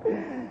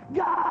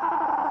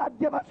 God,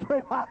 give us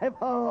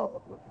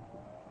revival.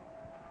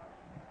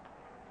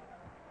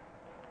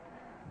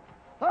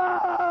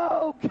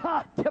 Oh,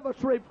 God, give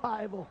us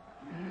revival.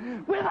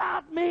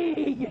 Without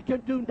me, you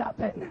can do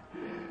nothing.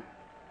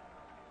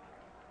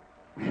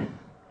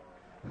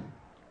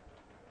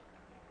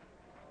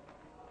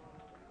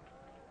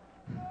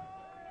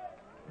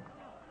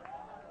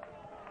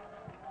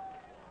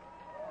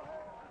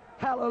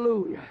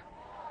 Hallelujah.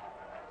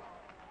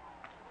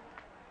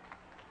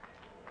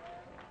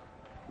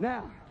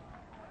 Now,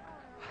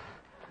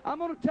 I'm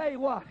going to tell you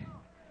what.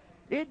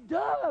 It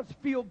does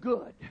feel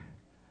good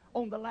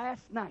on the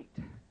last night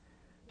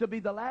to be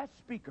the last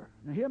speaker.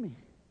 Now, hear me.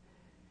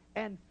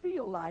 And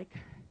feel like,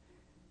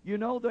 you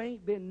know, there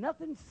ain't been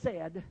nothing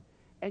said,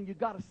 and you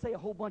got to say a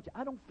whole bunch.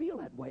 I don't feel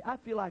that way. I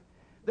feel like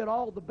that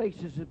all the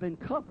bases have been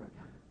covered.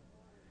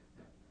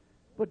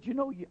 But, you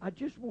know, I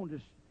just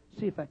wanted to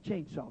see if that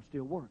chainsaw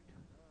still worked.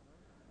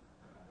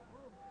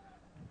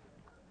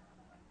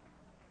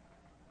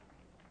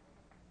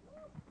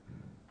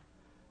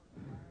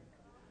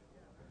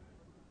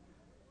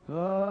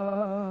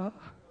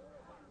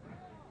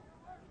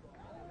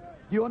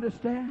 You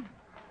understand?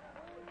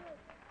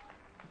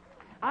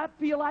 I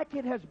feel like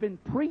it has been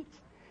preached.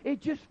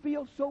 It just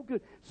feels so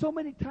good. So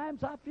many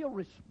times I feel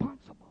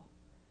responsible.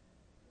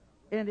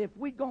 And if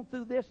we'd gone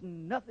through this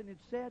and nothing had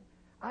said,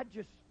 I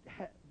just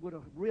would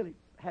have really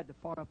had to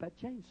fire up that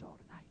chainsaw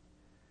tonight.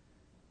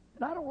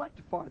 And I don't like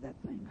to fire that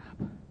thing up.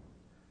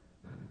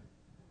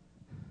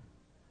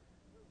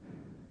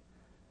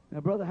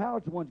 Now, Brother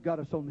Howard's the one who's got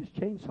us on this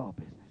chainsaw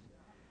business.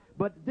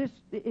 But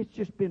it's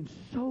just been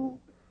so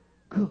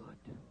good.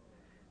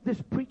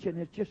 This preaching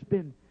has just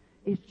been,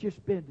 it's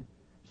just been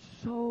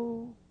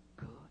so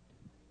good.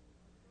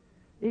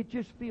 It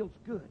just feels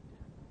good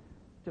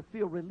to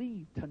feel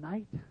relieved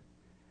tonight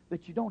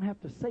that you don't have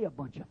to say a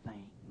bunch of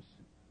things.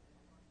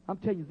 I'm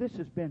telling you, this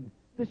has been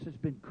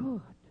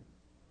good.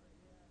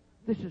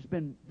 This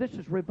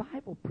is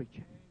revival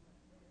preaching.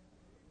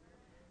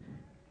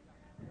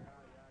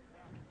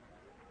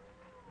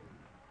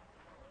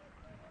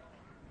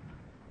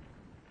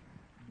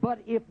 But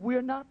if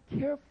we're not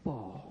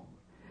careful,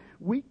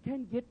 we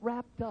can get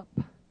wrapped up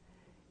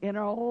in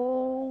our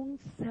own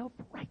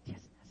self-righteousness.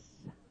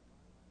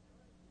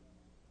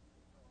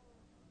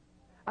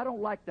 I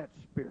don't like that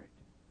spirit.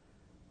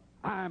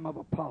 I'm of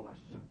Apollos.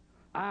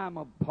 I'm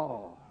of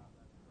Paul.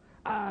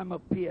 I'm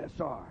of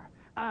PSR.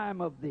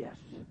 I'm of this.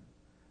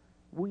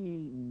 We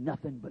ain't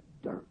nothing but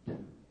dirt.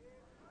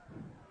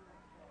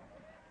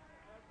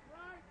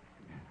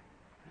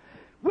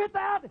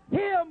 Without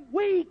Him,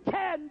 we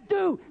can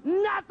do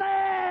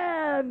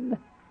nothing.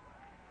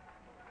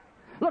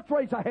 Let's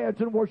raise our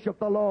hands and worship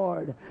the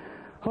Lord.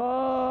 Oh,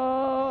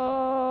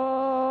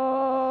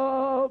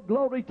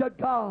 glory to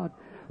God.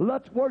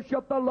 Let's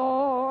worship the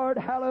Lord.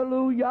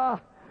 Hallelujah.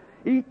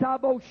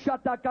 Itabo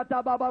shata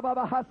kata baba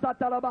baba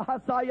hasata la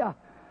bahasaya.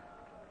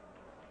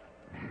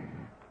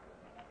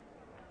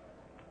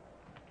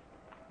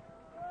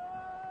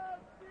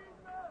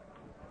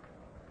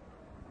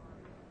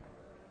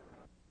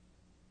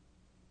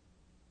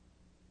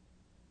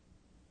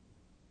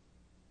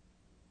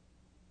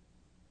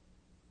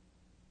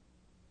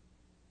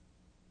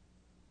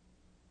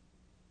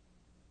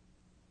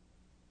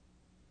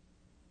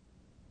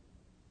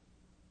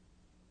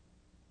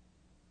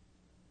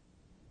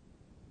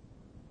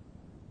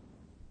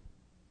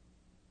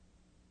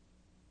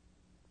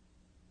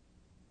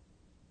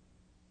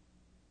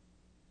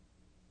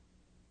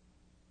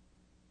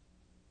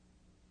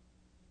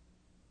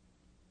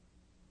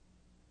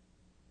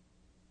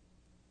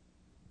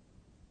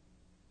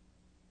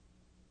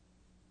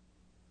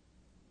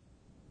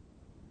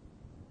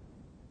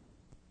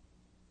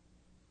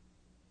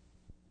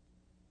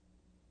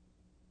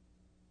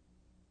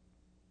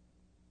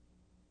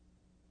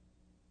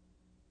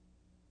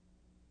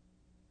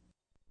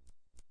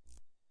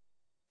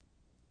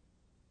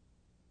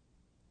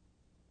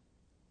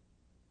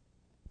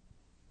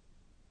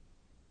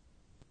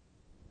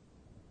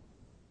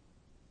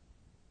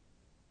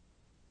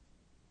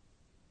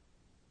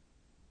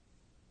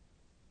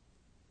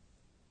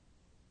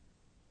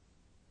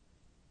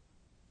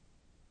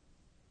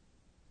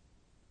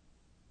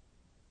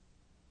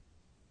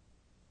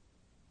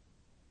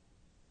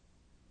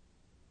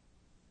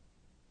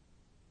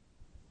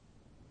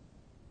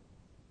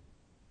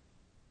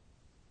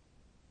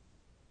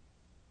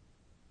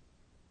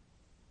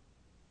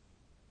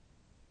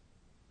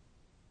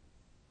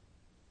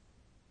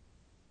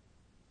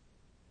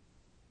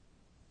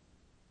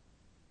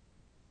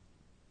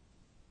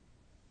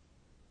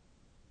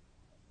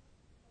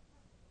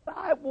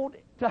 I want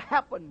it to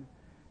happen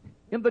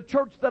in the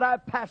church that I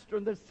pastor,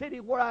 in the city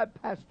where I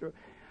pastor.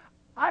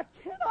 I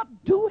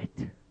cannot do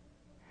it.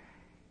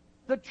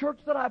 The church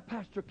that I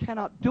pastor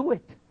cannot do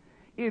it.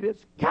 It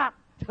has got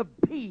to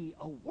be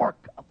a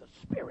work of the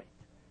Spirit.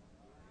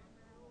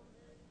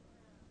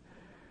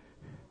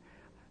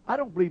 I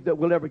don't believe that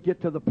we'll ever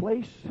get to the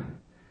place.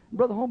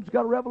 Brother Holmes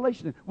got a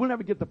revelation. We'll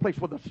never get to the place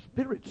where the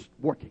Spirit's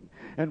working.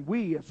 And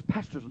we, as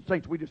pastors and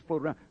saints, we just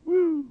float around.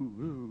 Woo,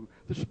 woo,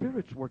 the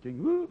Spirit's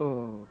working.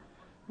 Woo,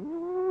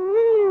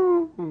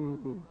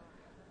 woo.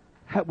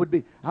 That would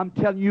be, I'm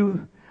telling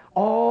you,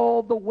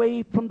 all the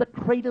way from the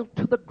cradle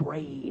to the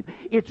grave,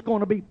 it's going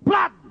to be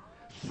blood,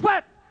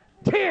 sweat,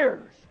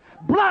 tears.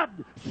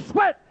 Blood,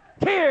 sweat,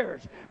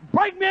 tears.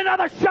 Bring me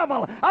another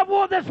shovel. I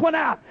wore this one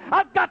out.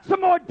 I've got some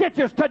more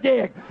ditches to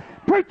dig.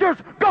 Preachers,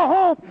 go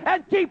home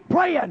and keep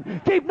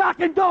praying. Keep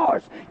knocking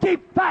doors.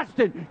 Keep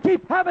fasting.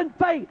 Keep having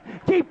faith.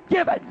 Keep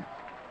giving.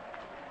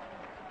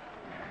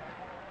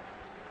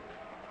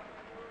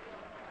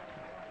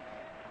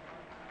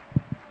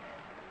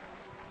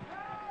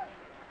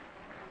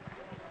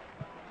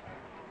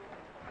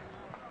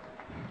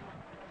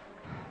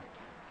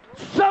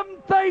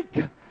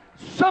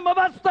 Some of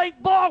us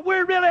think, boy,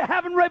 we're really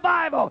having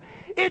revival.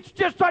 It's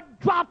just a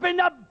drop in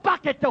the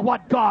bucket to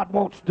what God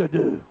wants to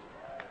do.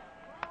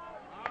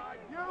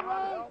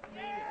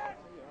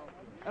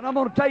 And I'm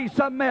going to tell you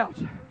something else.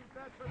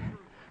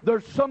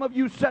 There's some of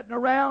you sitting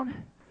around.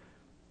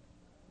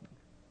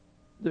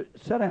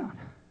 Sit down.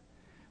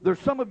 There's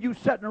some of you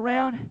sitting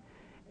around,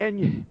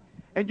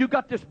 and you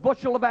got this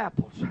bushel of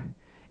apples,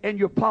 and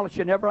you're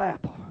polishing every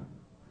apple.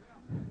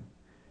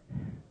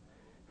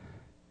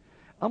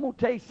 I'm going to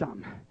tell you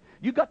something.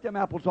 You got them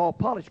apples all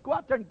polished. Go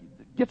out there and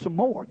get some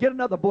more. Get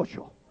another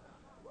bushel.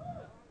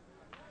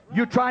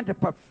 You're trying to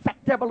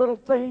perfect every little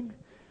thing.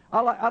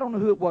 I don't know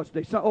who it was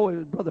today. It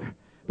was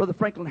Brother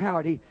Franklin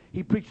Howard.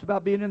 He preached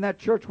about being in that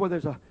church where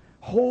there's a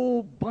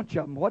whole bunch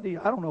of them. I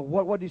don't know.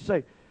 What did he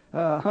say?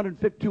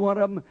 150,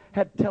 200 of them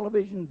had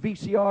television,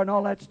 VCR, and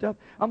all that stuff.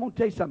 I'm going to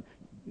tell you something.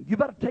 You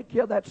better take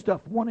care of that stuff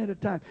one at a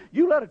time.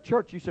 You let a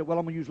church, you say, well,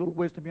 I'm going to use a little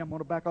wisdom here. I'm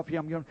going to back off here.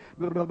 I'm going to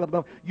blah, blah, blah,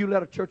 blah. You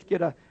let a church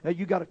get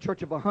you got a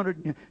church of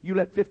 100, and you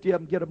let 50 of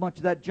them get a bunch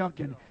of that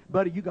junk, and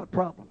buddy, you got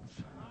problems.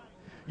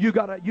 You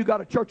got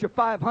a church of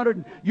 500,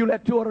 and you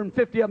let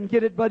 250 of them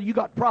get it, buddy, you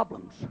got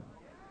problems.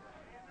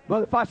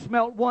 But if I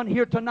smelt one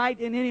here tonight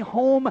in any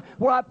home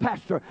where I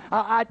pastor,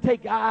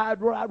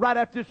 right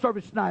after this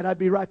service tonight, I'd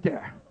be right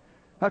there.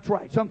 That's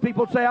right. Some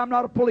people say I'm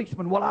not a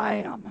policeman. Well, I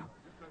am.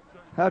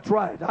 That's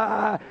right.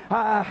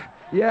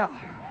 Yeah.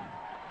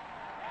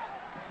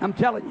 I'm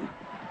telling you.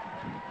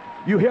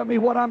 You hear me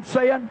what I'm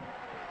saying?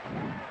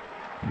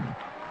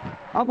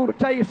 I'm going to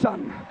tell you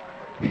something.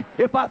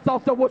 If I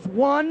thought there was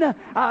one,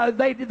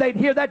 they'd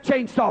hear that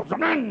chainsaw.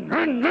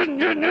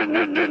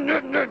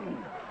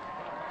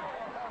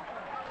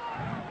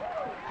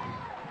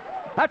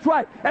 That's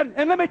right.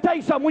 And let me tell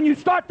you something. When you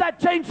start that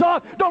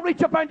chainsaw, don't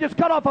reach up and just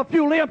cut off a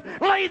few limbs.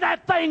 Lay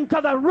that thing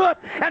to the root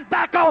and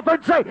back off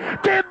and say,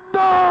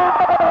 Timber!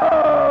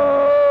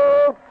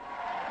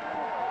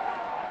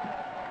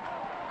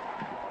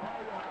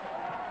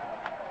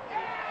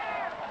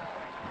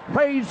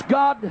 Praise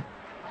God.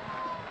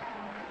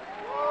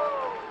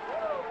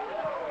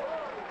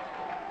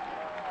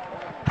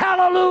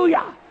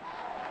 Hallelujah.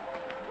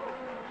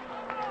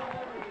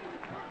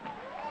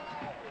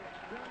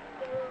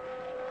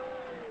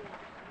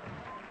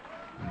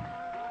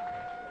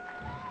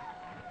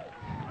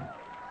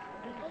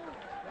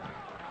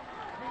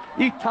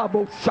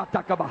 Itabo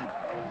shatakaba.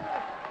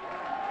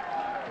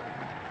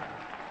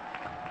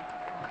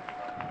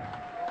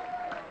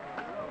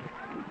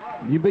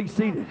 You be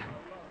seated.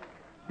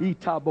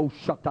 Itabo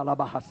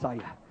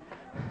shatalabahasaya.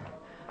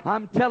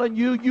 I'm telling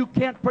you, you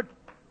can't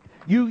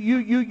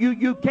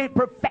you can't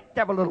perfect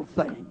every little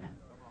thing.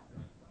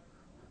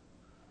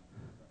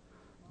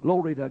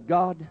 Glory to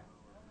God.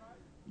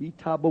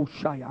 Itabo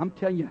shaya.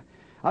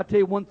 I'll tell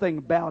you one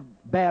thing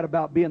bad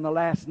about being the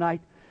last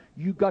night.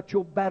 You got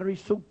your battery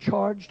so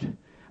charged.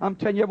 I'm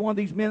telling you, every one of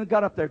these men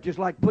got up there just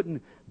like putting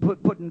a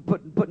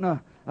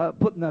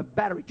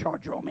battery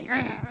charger on me.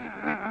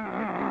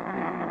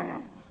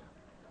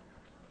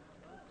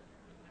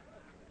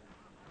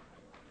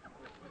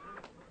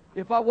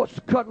 If I was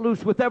cut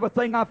loose with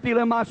everything I feel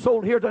in my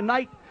soul here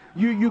tonight,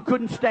 you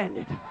couldn't stand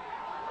it.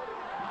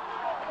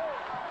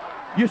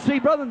 You see,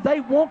 brother,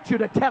 they want you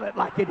to tell it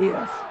like it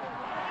is.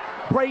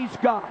 Praise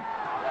God.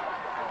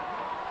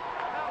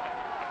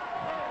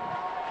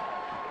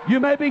 You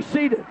may be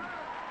seated.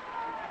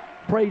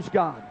 Praise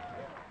God.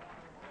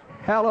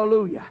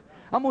 Hallelujah.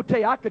 I'm going to tell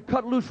you, I could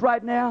cut loose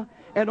right now,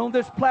 and on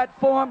this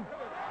platform,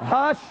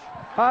 hush,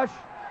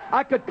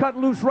 I could cut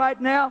loose right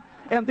now,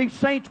 and these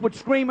saints would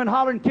scream and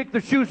holler and kick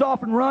their shoes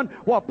off and run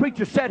while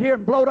preachers sat here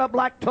and blowed up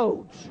like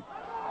toads.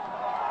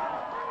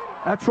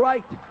 That's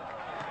right.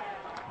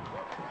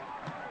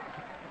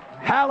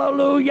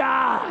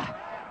 Hallelujah.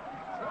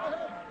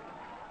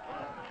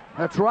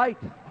 That's right.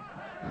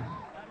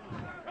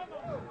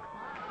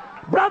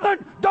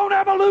 Brethren, don't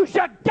ever lose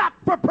your gut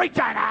for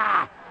preaching.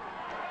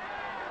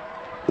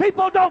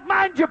 People don't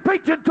mind you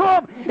preaching to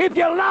them if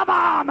you love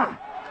them.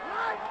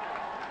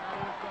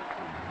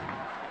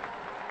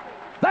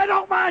 They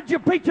don't mind you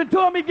preaching to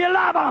them if you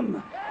love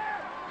them.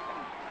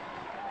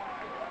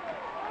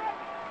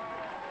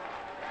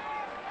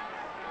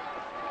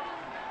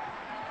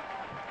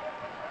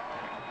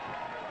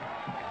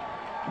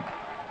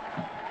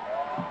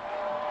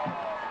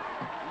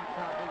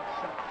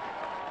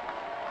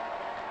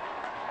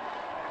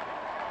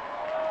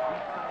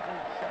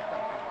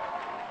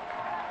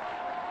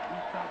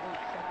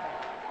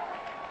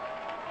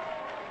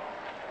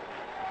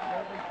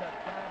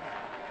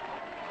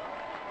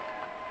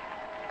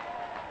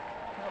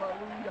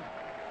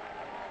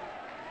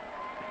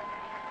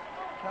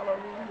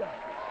 Hallelujah.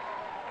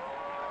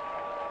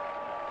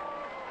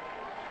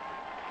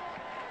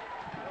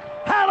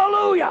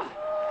 Hallelujah.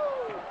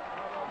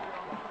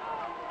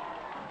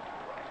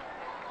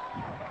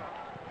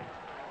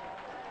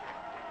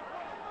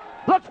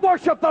 Let's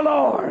worship the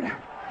Lord.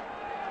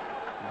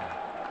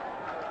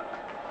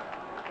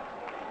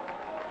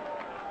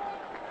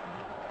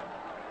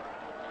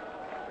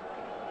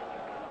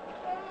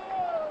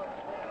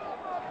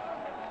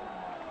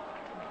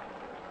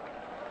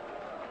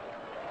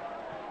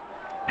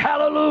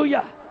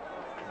 Hallelujah.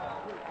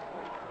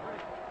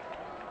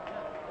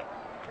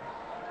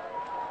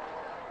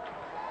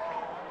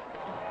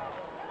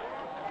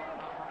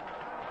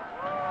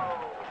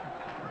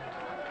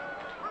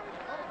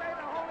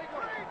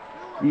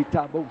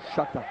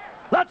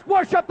 Let's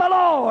worship the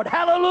Lord.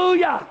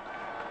 Hallelujah.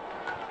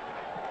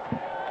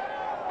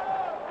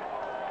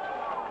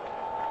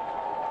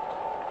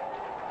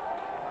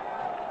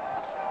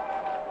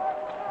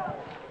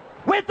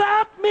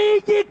 Without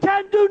me, ye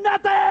can do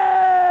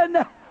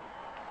nothing.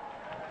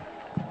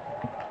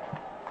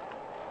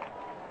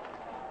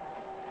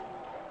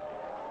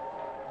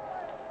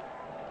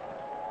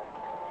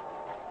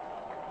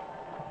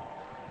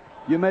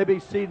 You may be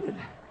seated.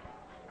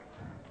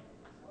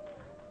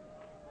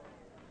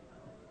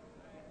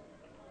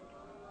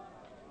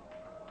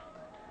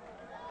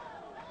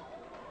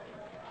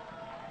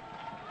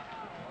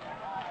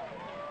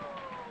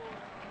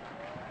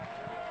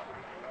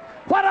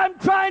 What I'm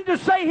trying to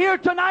say here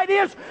tonight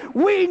is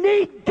we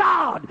need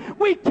God.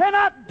 We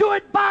cannot do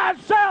it by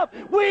ourselves.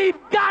 We've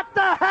got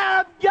to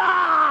have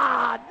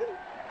God.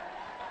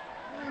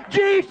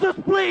 Jesus,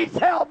 please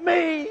help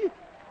me.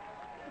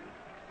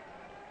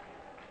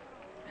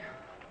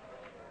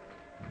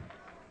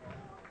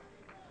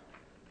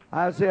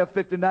 Isaiah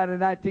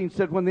 59:19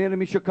 said, when the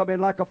enemy shall come in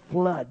like a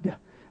flood.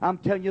 I'm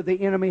telling you, the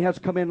enemy has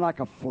come in like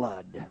a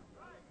flood.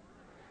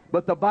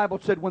 But the Bible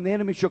said, when the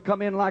enemy shall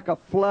come in like a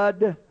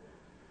flood,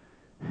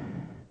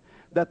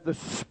 that the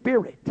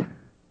Spirit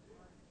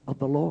of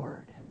the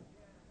Lord.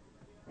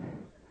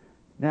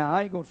 Now,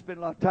 I ain't going to spend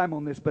a lot of time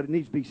on this, but it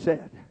needs to be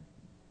said.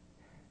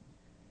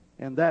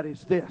 And that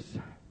is this.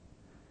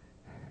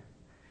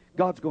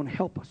 God's going to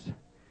help us.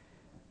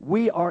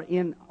 We are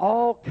in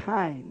all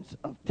kinds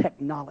of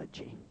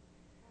technology.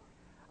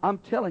 I'm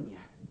telling you.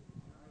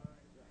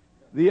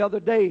 The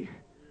other day,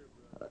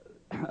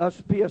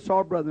 us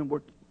PSR brethren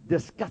were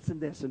discussing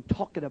this and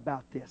talking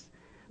about this.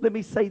 Let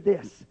me say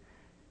this.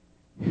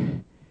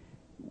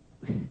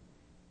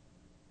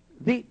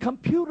 The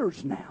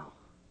computers now.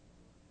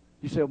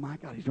 You say, oh my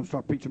God, he's going to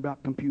start preaching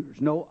about computers.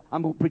 No,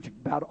 I'm going to preach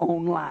about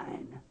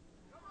online.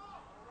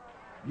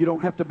 You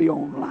don't have to be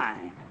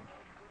online.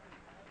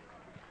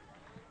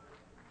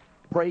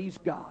 Praise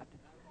God.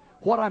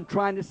 What I'm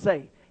trying to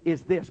say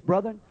is this,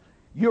 brother.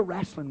 You're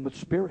wrestling with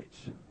spirits.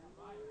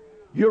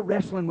 You're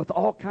wrestling with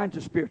all kinds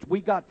of spirits.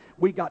 We got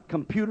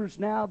computers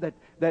now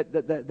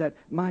that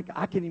Mike,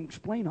 I can't even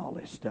explain all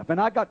this stuff. And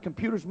I got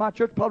computers in my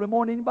church probably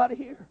more than anybody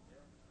here.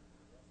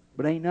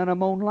 But ain't none of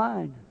them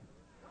online.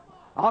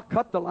 I'll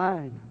cut the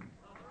line.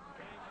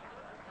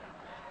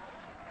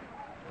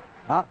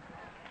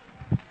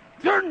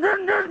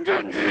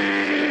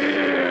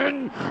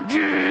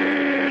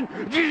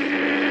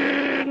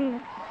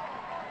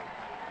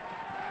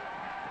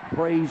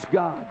 Praise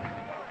God.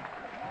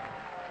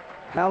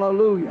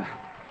 Hallelujah.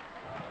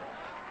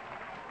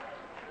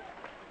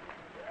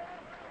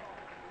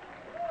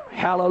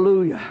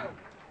 Hallelujah.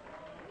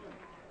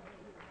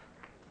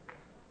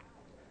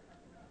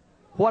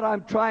 What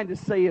I'm trying to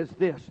say is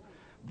this.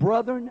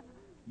 Brethren,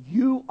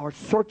 you are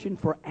searching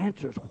for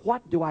answers.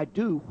 What do I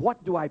do?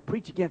 What do I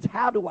preach against?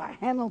 How do I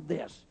handle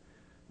this?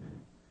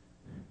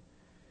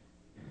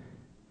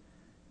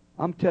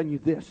 I'm telling you,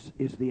 this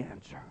is the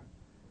answer.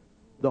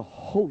 The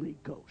Holy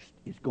Ghost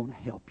is going to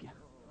help you.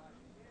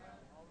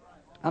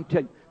 I'm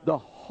telling you, the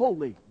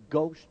Holy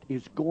Ghost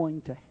is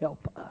going to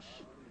help us.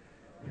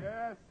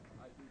 Yes.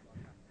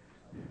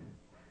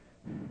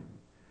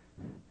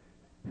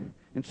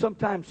 And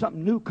sometimes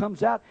something new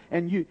comes out,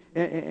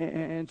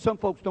 and some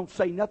folks don't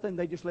say nothing;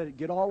 they just let it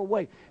get all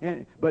away.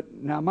 But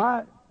now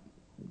I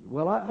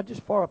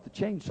just far off the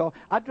chainsaw.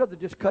 I'd rather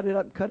just cut it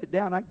up and cut it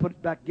down. I can put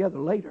it back together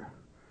later.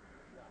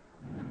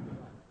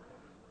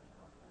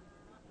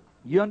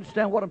 You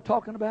understand what I'm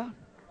talking about?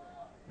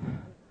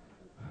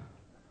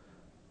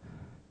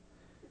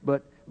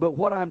 But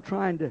what I'm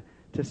trying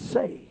to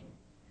say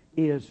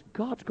is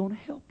God's going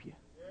to help you.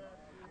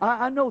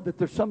 I know that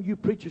there's some of you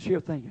preachers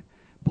here thinking,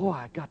 boy,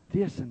 I got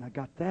this and I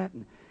got that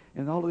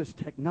and all of this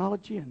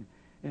technology and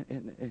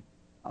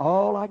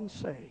all I can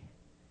say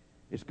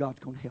is God's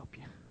going to help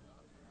you.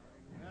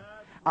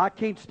 I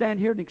can't stand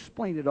here and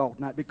explain it all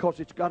tonight because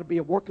it's got to be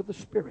a work of the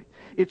Spirit.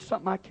 It's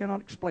something I cannot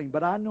explain.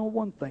 But I know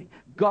one thing.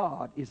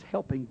 God is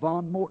helping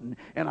Vaughn Morton,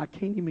 and I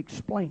can't even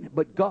explain it,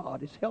 but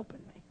God is helping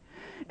me.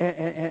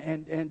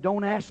 And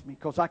don't ask me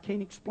because I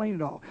can't explain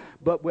it all.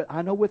 But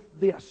I know with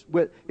this,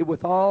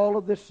 with all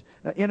of this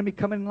enemy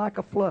coming like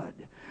a flood,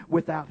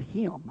 without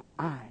Him,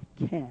 I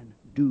can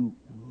do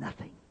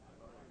nothing.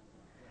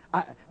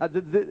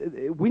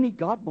 We need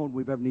God more than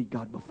we've ever needed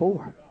God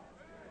before.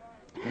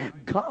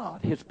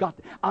 God has got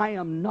to, I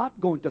am not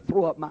going to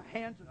throw up my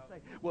hands and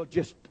say, well,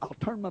 I'll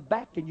turn my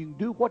back and you can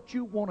do what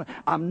you want to.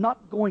 I'm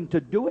not going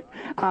to do it.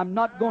 I'm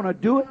not going to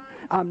do it.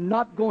 I'm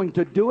not going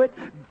to do it.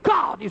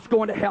 God is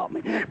going to help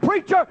me.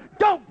 Preacher,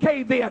 don't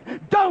cave in.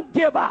 Don't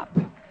give up.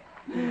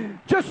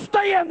 Just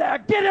stay in there.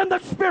 Get in the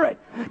Spirit.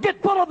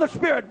 Get full of the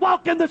Spirit.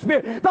 Walk in the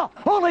Spirit. The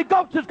Holy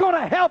Ghost is going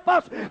to help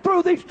us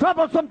through these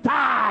troublesome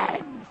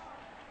times.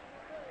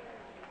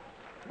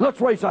 Let's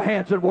raise our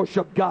hands and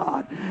worship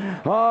God.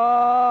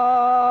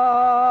 Oh,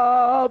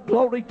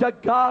 glory to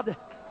God.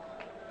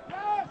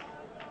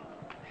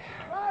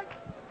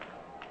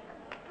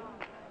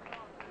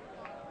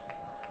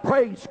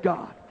 Praise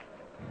God.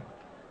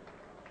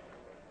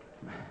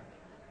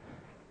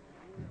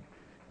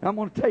 I'm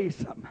going to tell you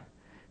something.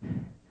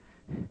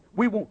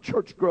 We want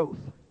church growth.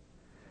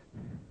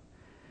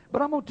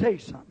 But I'm going to tell you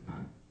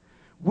something.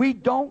 We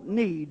don't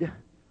need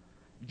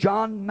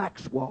John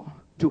Maxwell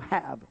to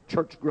have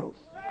church growth.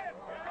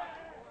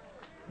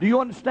 Do you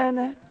understand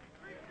that?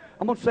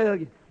 I'm going to say that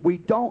again. We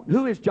don't.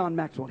 Who is John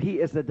Maxwell? He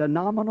is a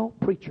denominational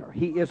preacher.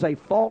 He is a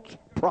false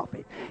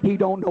prophet. He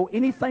don't know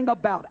anything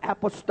about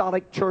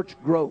apostolic church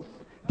growth.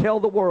 Tell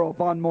the world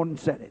Vaughn Morton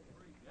said it.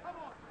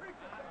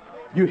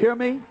 You hear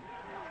me?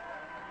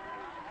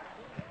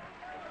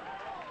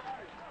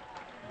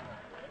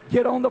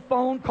 Get on the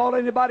phone, call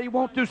anybody you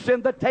want to,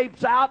 send the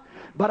tapes out.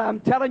 But I'm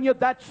telling you,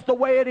 that's the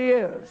way it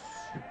is.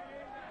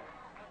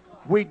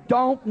 We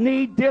don't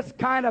need this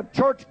kind of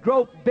church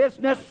growth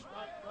business.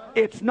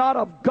 It's not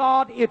of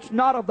God. It's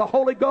not of the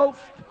Holy Ghost.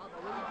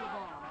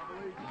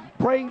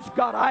 Praise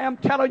God. I am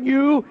telling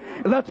you,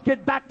 let's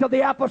get back to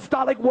the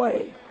apostolic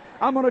way.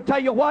 I'm going to tell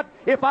you what,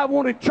 if I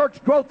wanted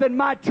church growth in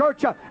my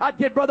church, I'd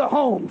get Brother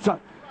Holmes.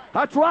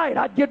 That's right,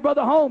 I'd get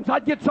Brother Holmes.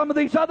 I'd get some of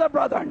these other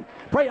brethren.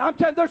 Pray, I'm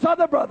telling you, there's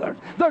other brethren.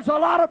 There's a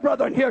lot of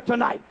brethren here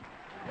tonight.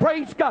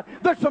 Praise God.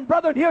 There's some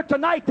brethren here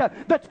tonight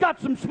that's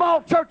got some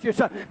small churches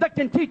that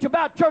can teach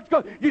about church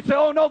growth. You say,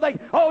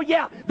 oh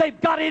yeah, they've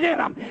got it in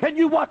them. And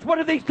you watch one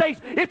of these days,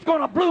 it's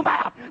going to bloom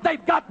out.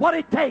 They've got what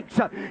it takes.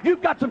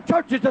 You've got some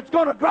churches that's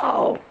going to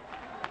grow.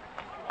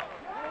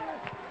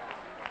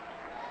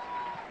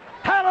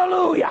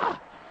 Hallelujah.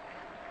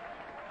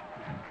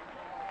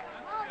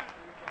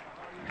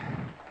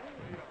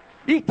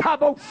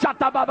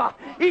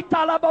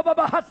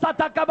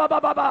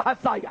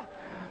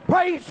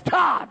 Praise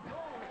God.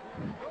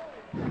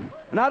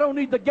 And I don't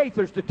need the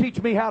Gaithers to teach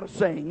me how to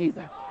sing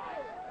either.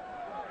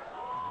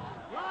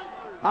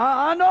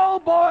 I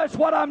know, boys,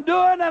 what I'm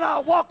doing, and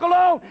I'll walk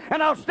alone,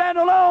 and I'll stand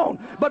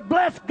alone. But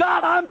bless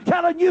God, I'm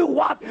telling you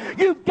what,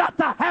 you've got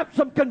to have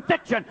some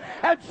conviction,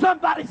 and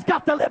somebody's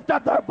got to lift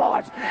up their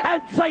voice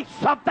and say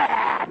something.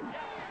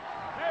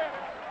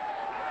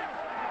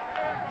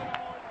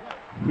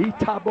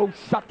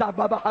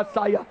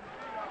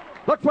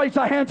 Let's raise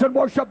our hands and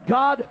worship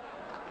God.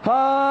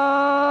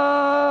 Oh,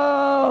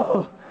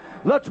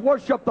 let's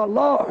worship the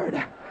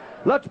Lord.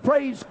 Let's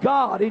praise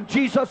God in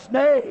Jesus'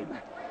 name.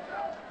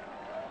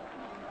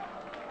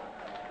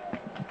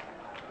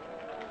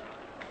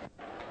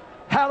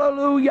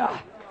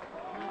 Hallelujah.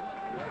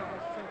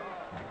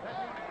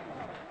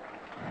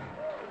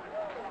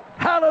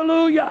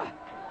 Hallelujah.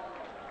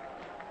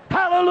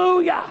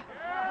 Hallelujah.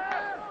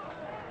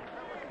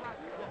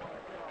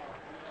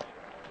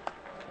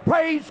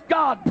 Praise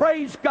God.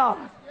 Praise God.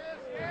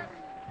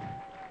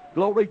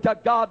 Glory to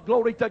God.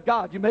 Glory to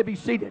God. You may be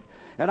seated.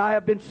 And I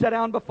have been set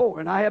down before,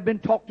 and I have been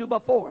talked to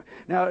before.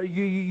 Now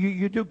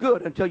you do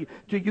good until you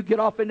get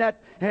off in that.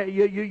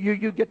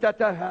 You get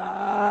that.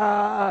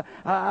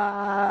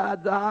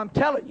 I'm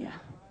telling you,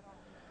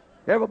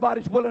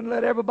 everybody's willing to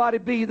let everybody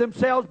be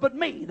themselves, but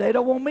me. They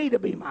don't want me to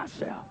be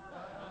myself.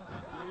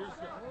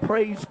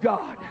 Praise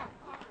God.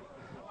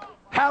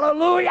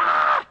 Hallelujah.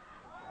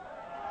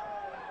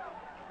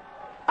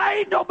 I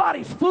ain't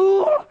nobody's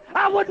fool.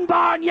 I wasn't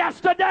born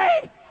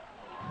yesterday.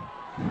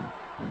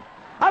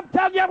 I'm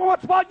telling you, every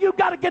once in a while, you've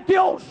got to get the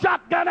old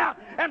shotgun out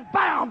and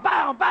bow,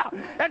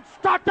 and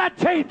start that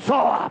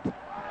chainsaw up.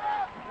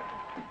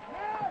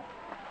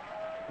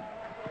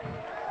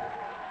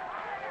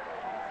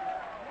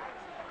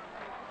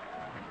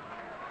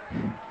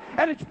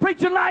 And it's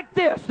preaching like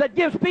this that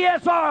gives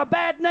PSR a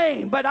bad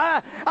name, but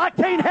I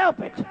can't help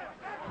it.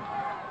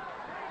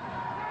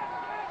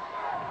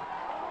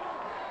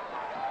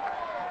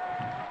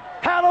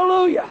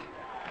 Hallelujah.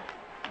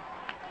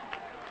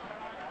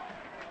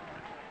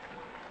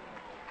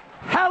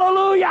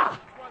 Hallelujah.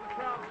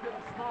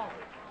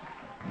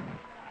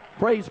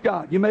 Praise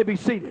God. You may be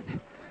seated.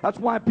 That's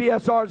why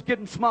PSR is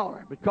getting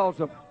smaller, because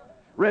of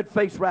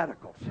red-faced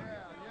radicals.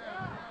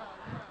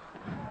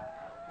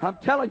 I'm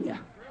telling you.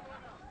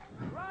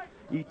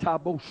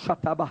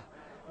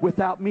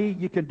 Without me,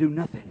 you can do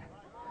nothing.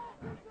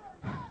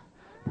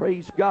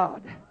 Praise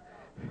God.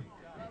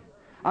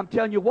 I'm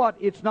telling you what,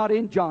 it's not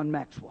in John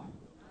Maxwell.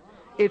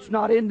 It's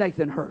not in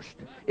Nathan Hurst.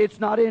 It's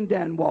not in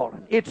Dan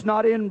Walden. It's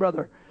not in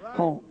Brother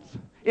Holmes.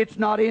 It's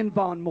not in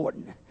Vaughn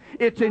Morton.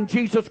 It's in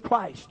Jesus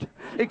Christ.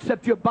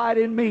 Except you abide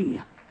in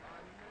me.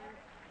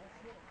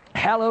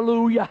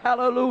 Hallelujah,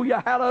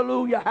 hallelujah,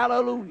 hallelujah,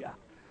 hallelujah.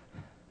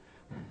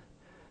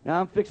 Now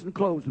I'm fixing to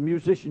close. The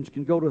musicians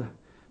can go to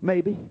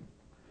maybe.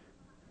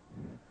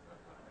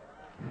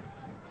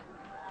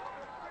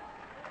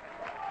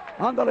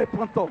 Ándale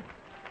pronto.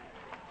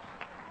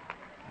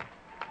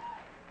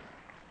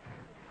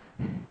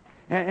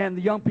 And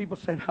the young people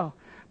said, oh,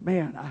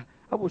 man,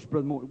 I wish,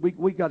 Brother Morton,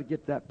 we got to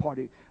get that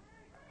party.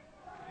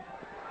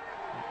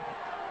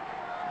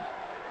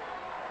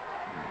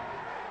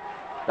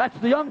 That's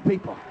the young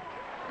people.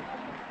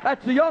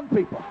 That's the young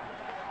people.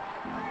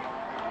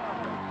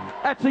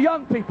 That's the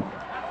young people.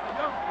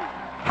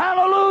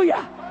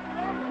 Hallelujah.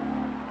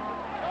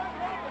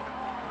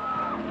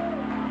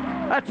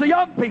 That's the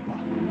young people.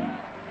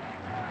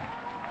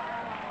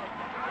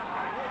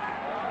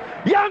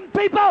 Young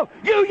people,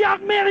 you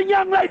young men and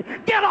young ladies,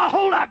 get a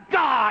hold of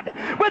God.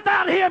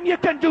 Without Him, you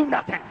can do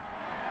nothing.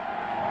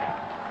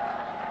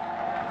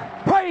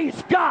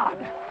 Praise God.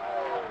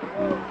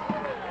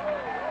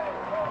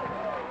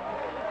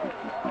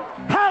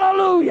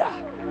 Hallelujah.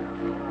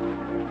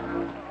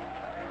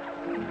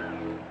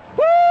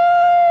 Woo!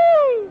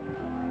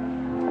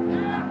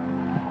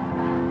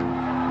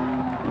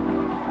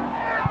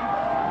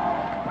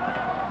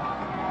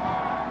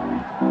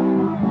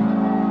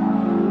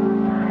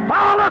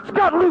 Oh, let's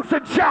get loose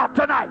and shout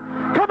tonight.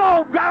 Come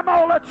on,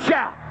 Grandma, let's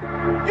shout.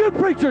 You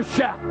preachers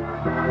shout.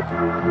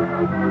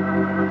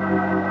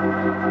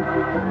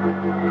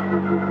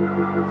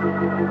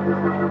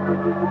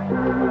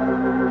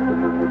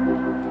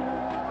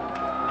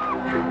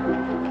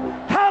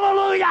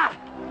 Hallelujah.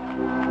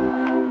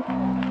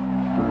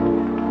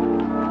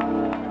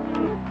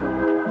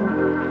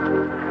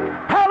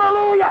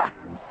 Hallelujah.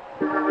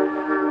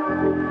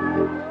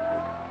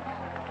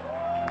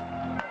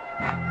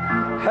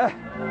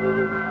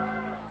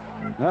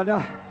 Now,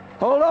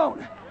 hold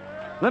on.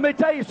 Let me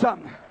tell you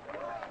something.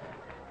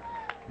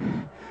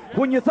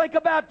 When you think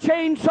about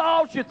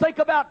chainsaws, you think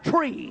about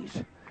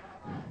trees.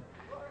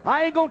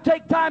 I ain't going to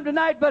take time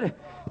tonight, but if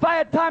I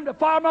had time to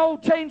fire my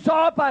old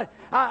chainsaw up,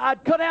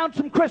 I'd cut down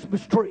some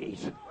Christmas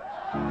trees.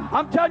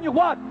 I'm telling you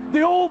what,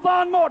 the old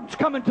Vaughn Morton's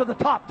coming to the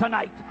top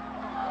tonight.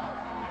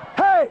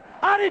 Hey,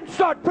 I didn't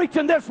start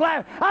preaching this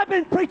last. I've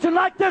been preaching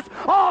like this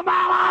all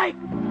my life.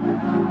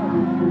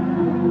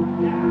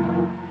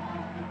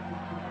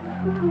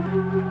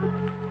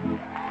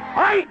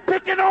 I ain't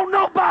picking on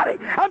nobody.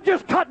 I'm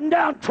just cutting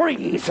down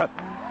trees.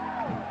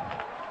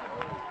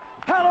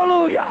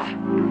 Hallelujah.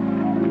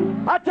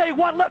 I tell you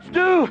what, let's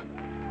do.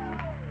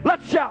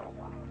 Let's shout.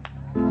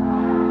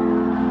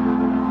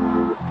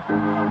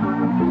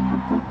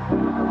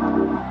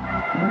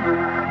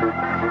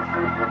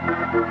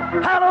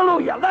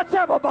 Hallelujah. Let's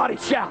everybody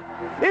shout.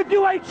 If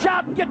you ain't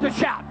shouting, get to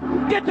shout.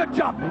 Get to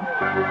jumping.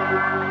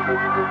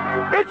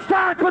 It's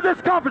time for this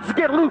conference to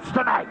get loose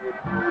tonight.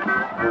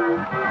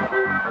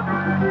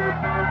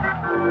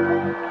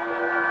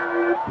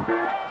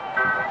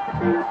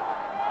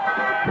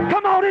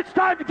 Come on, it's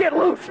time to get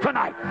loose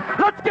tonight.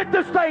 Let's get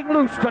this thing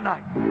loose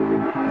tonight.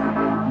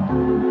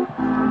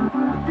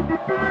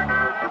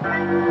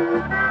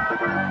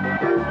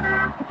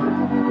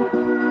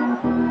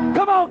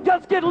 Come on,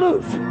 just get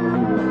loose.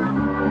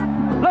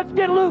 Let's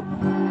get loose.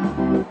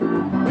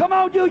 Come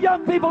on, you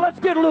young people, let's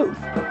get loose.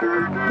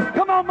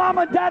 Come on,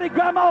 Mama, Daddy,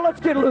 Grandma, let's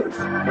get loose.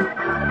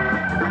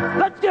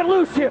 Let's get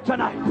loose here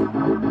tonight.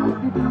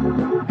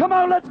 Come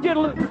on, let's get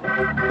loose.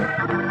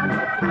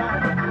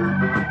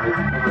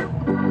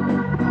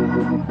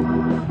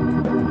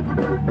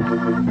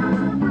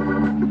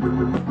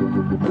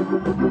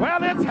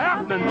 Well, it's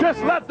happening.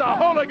 Just let the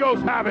Holy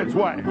Ghost have its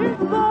way. This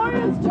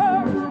glorious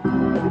church,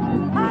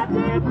 I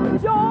did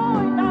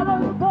join. I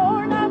was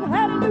born, I've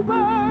had a new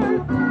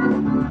birth.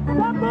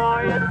 Some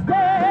glorious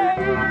day.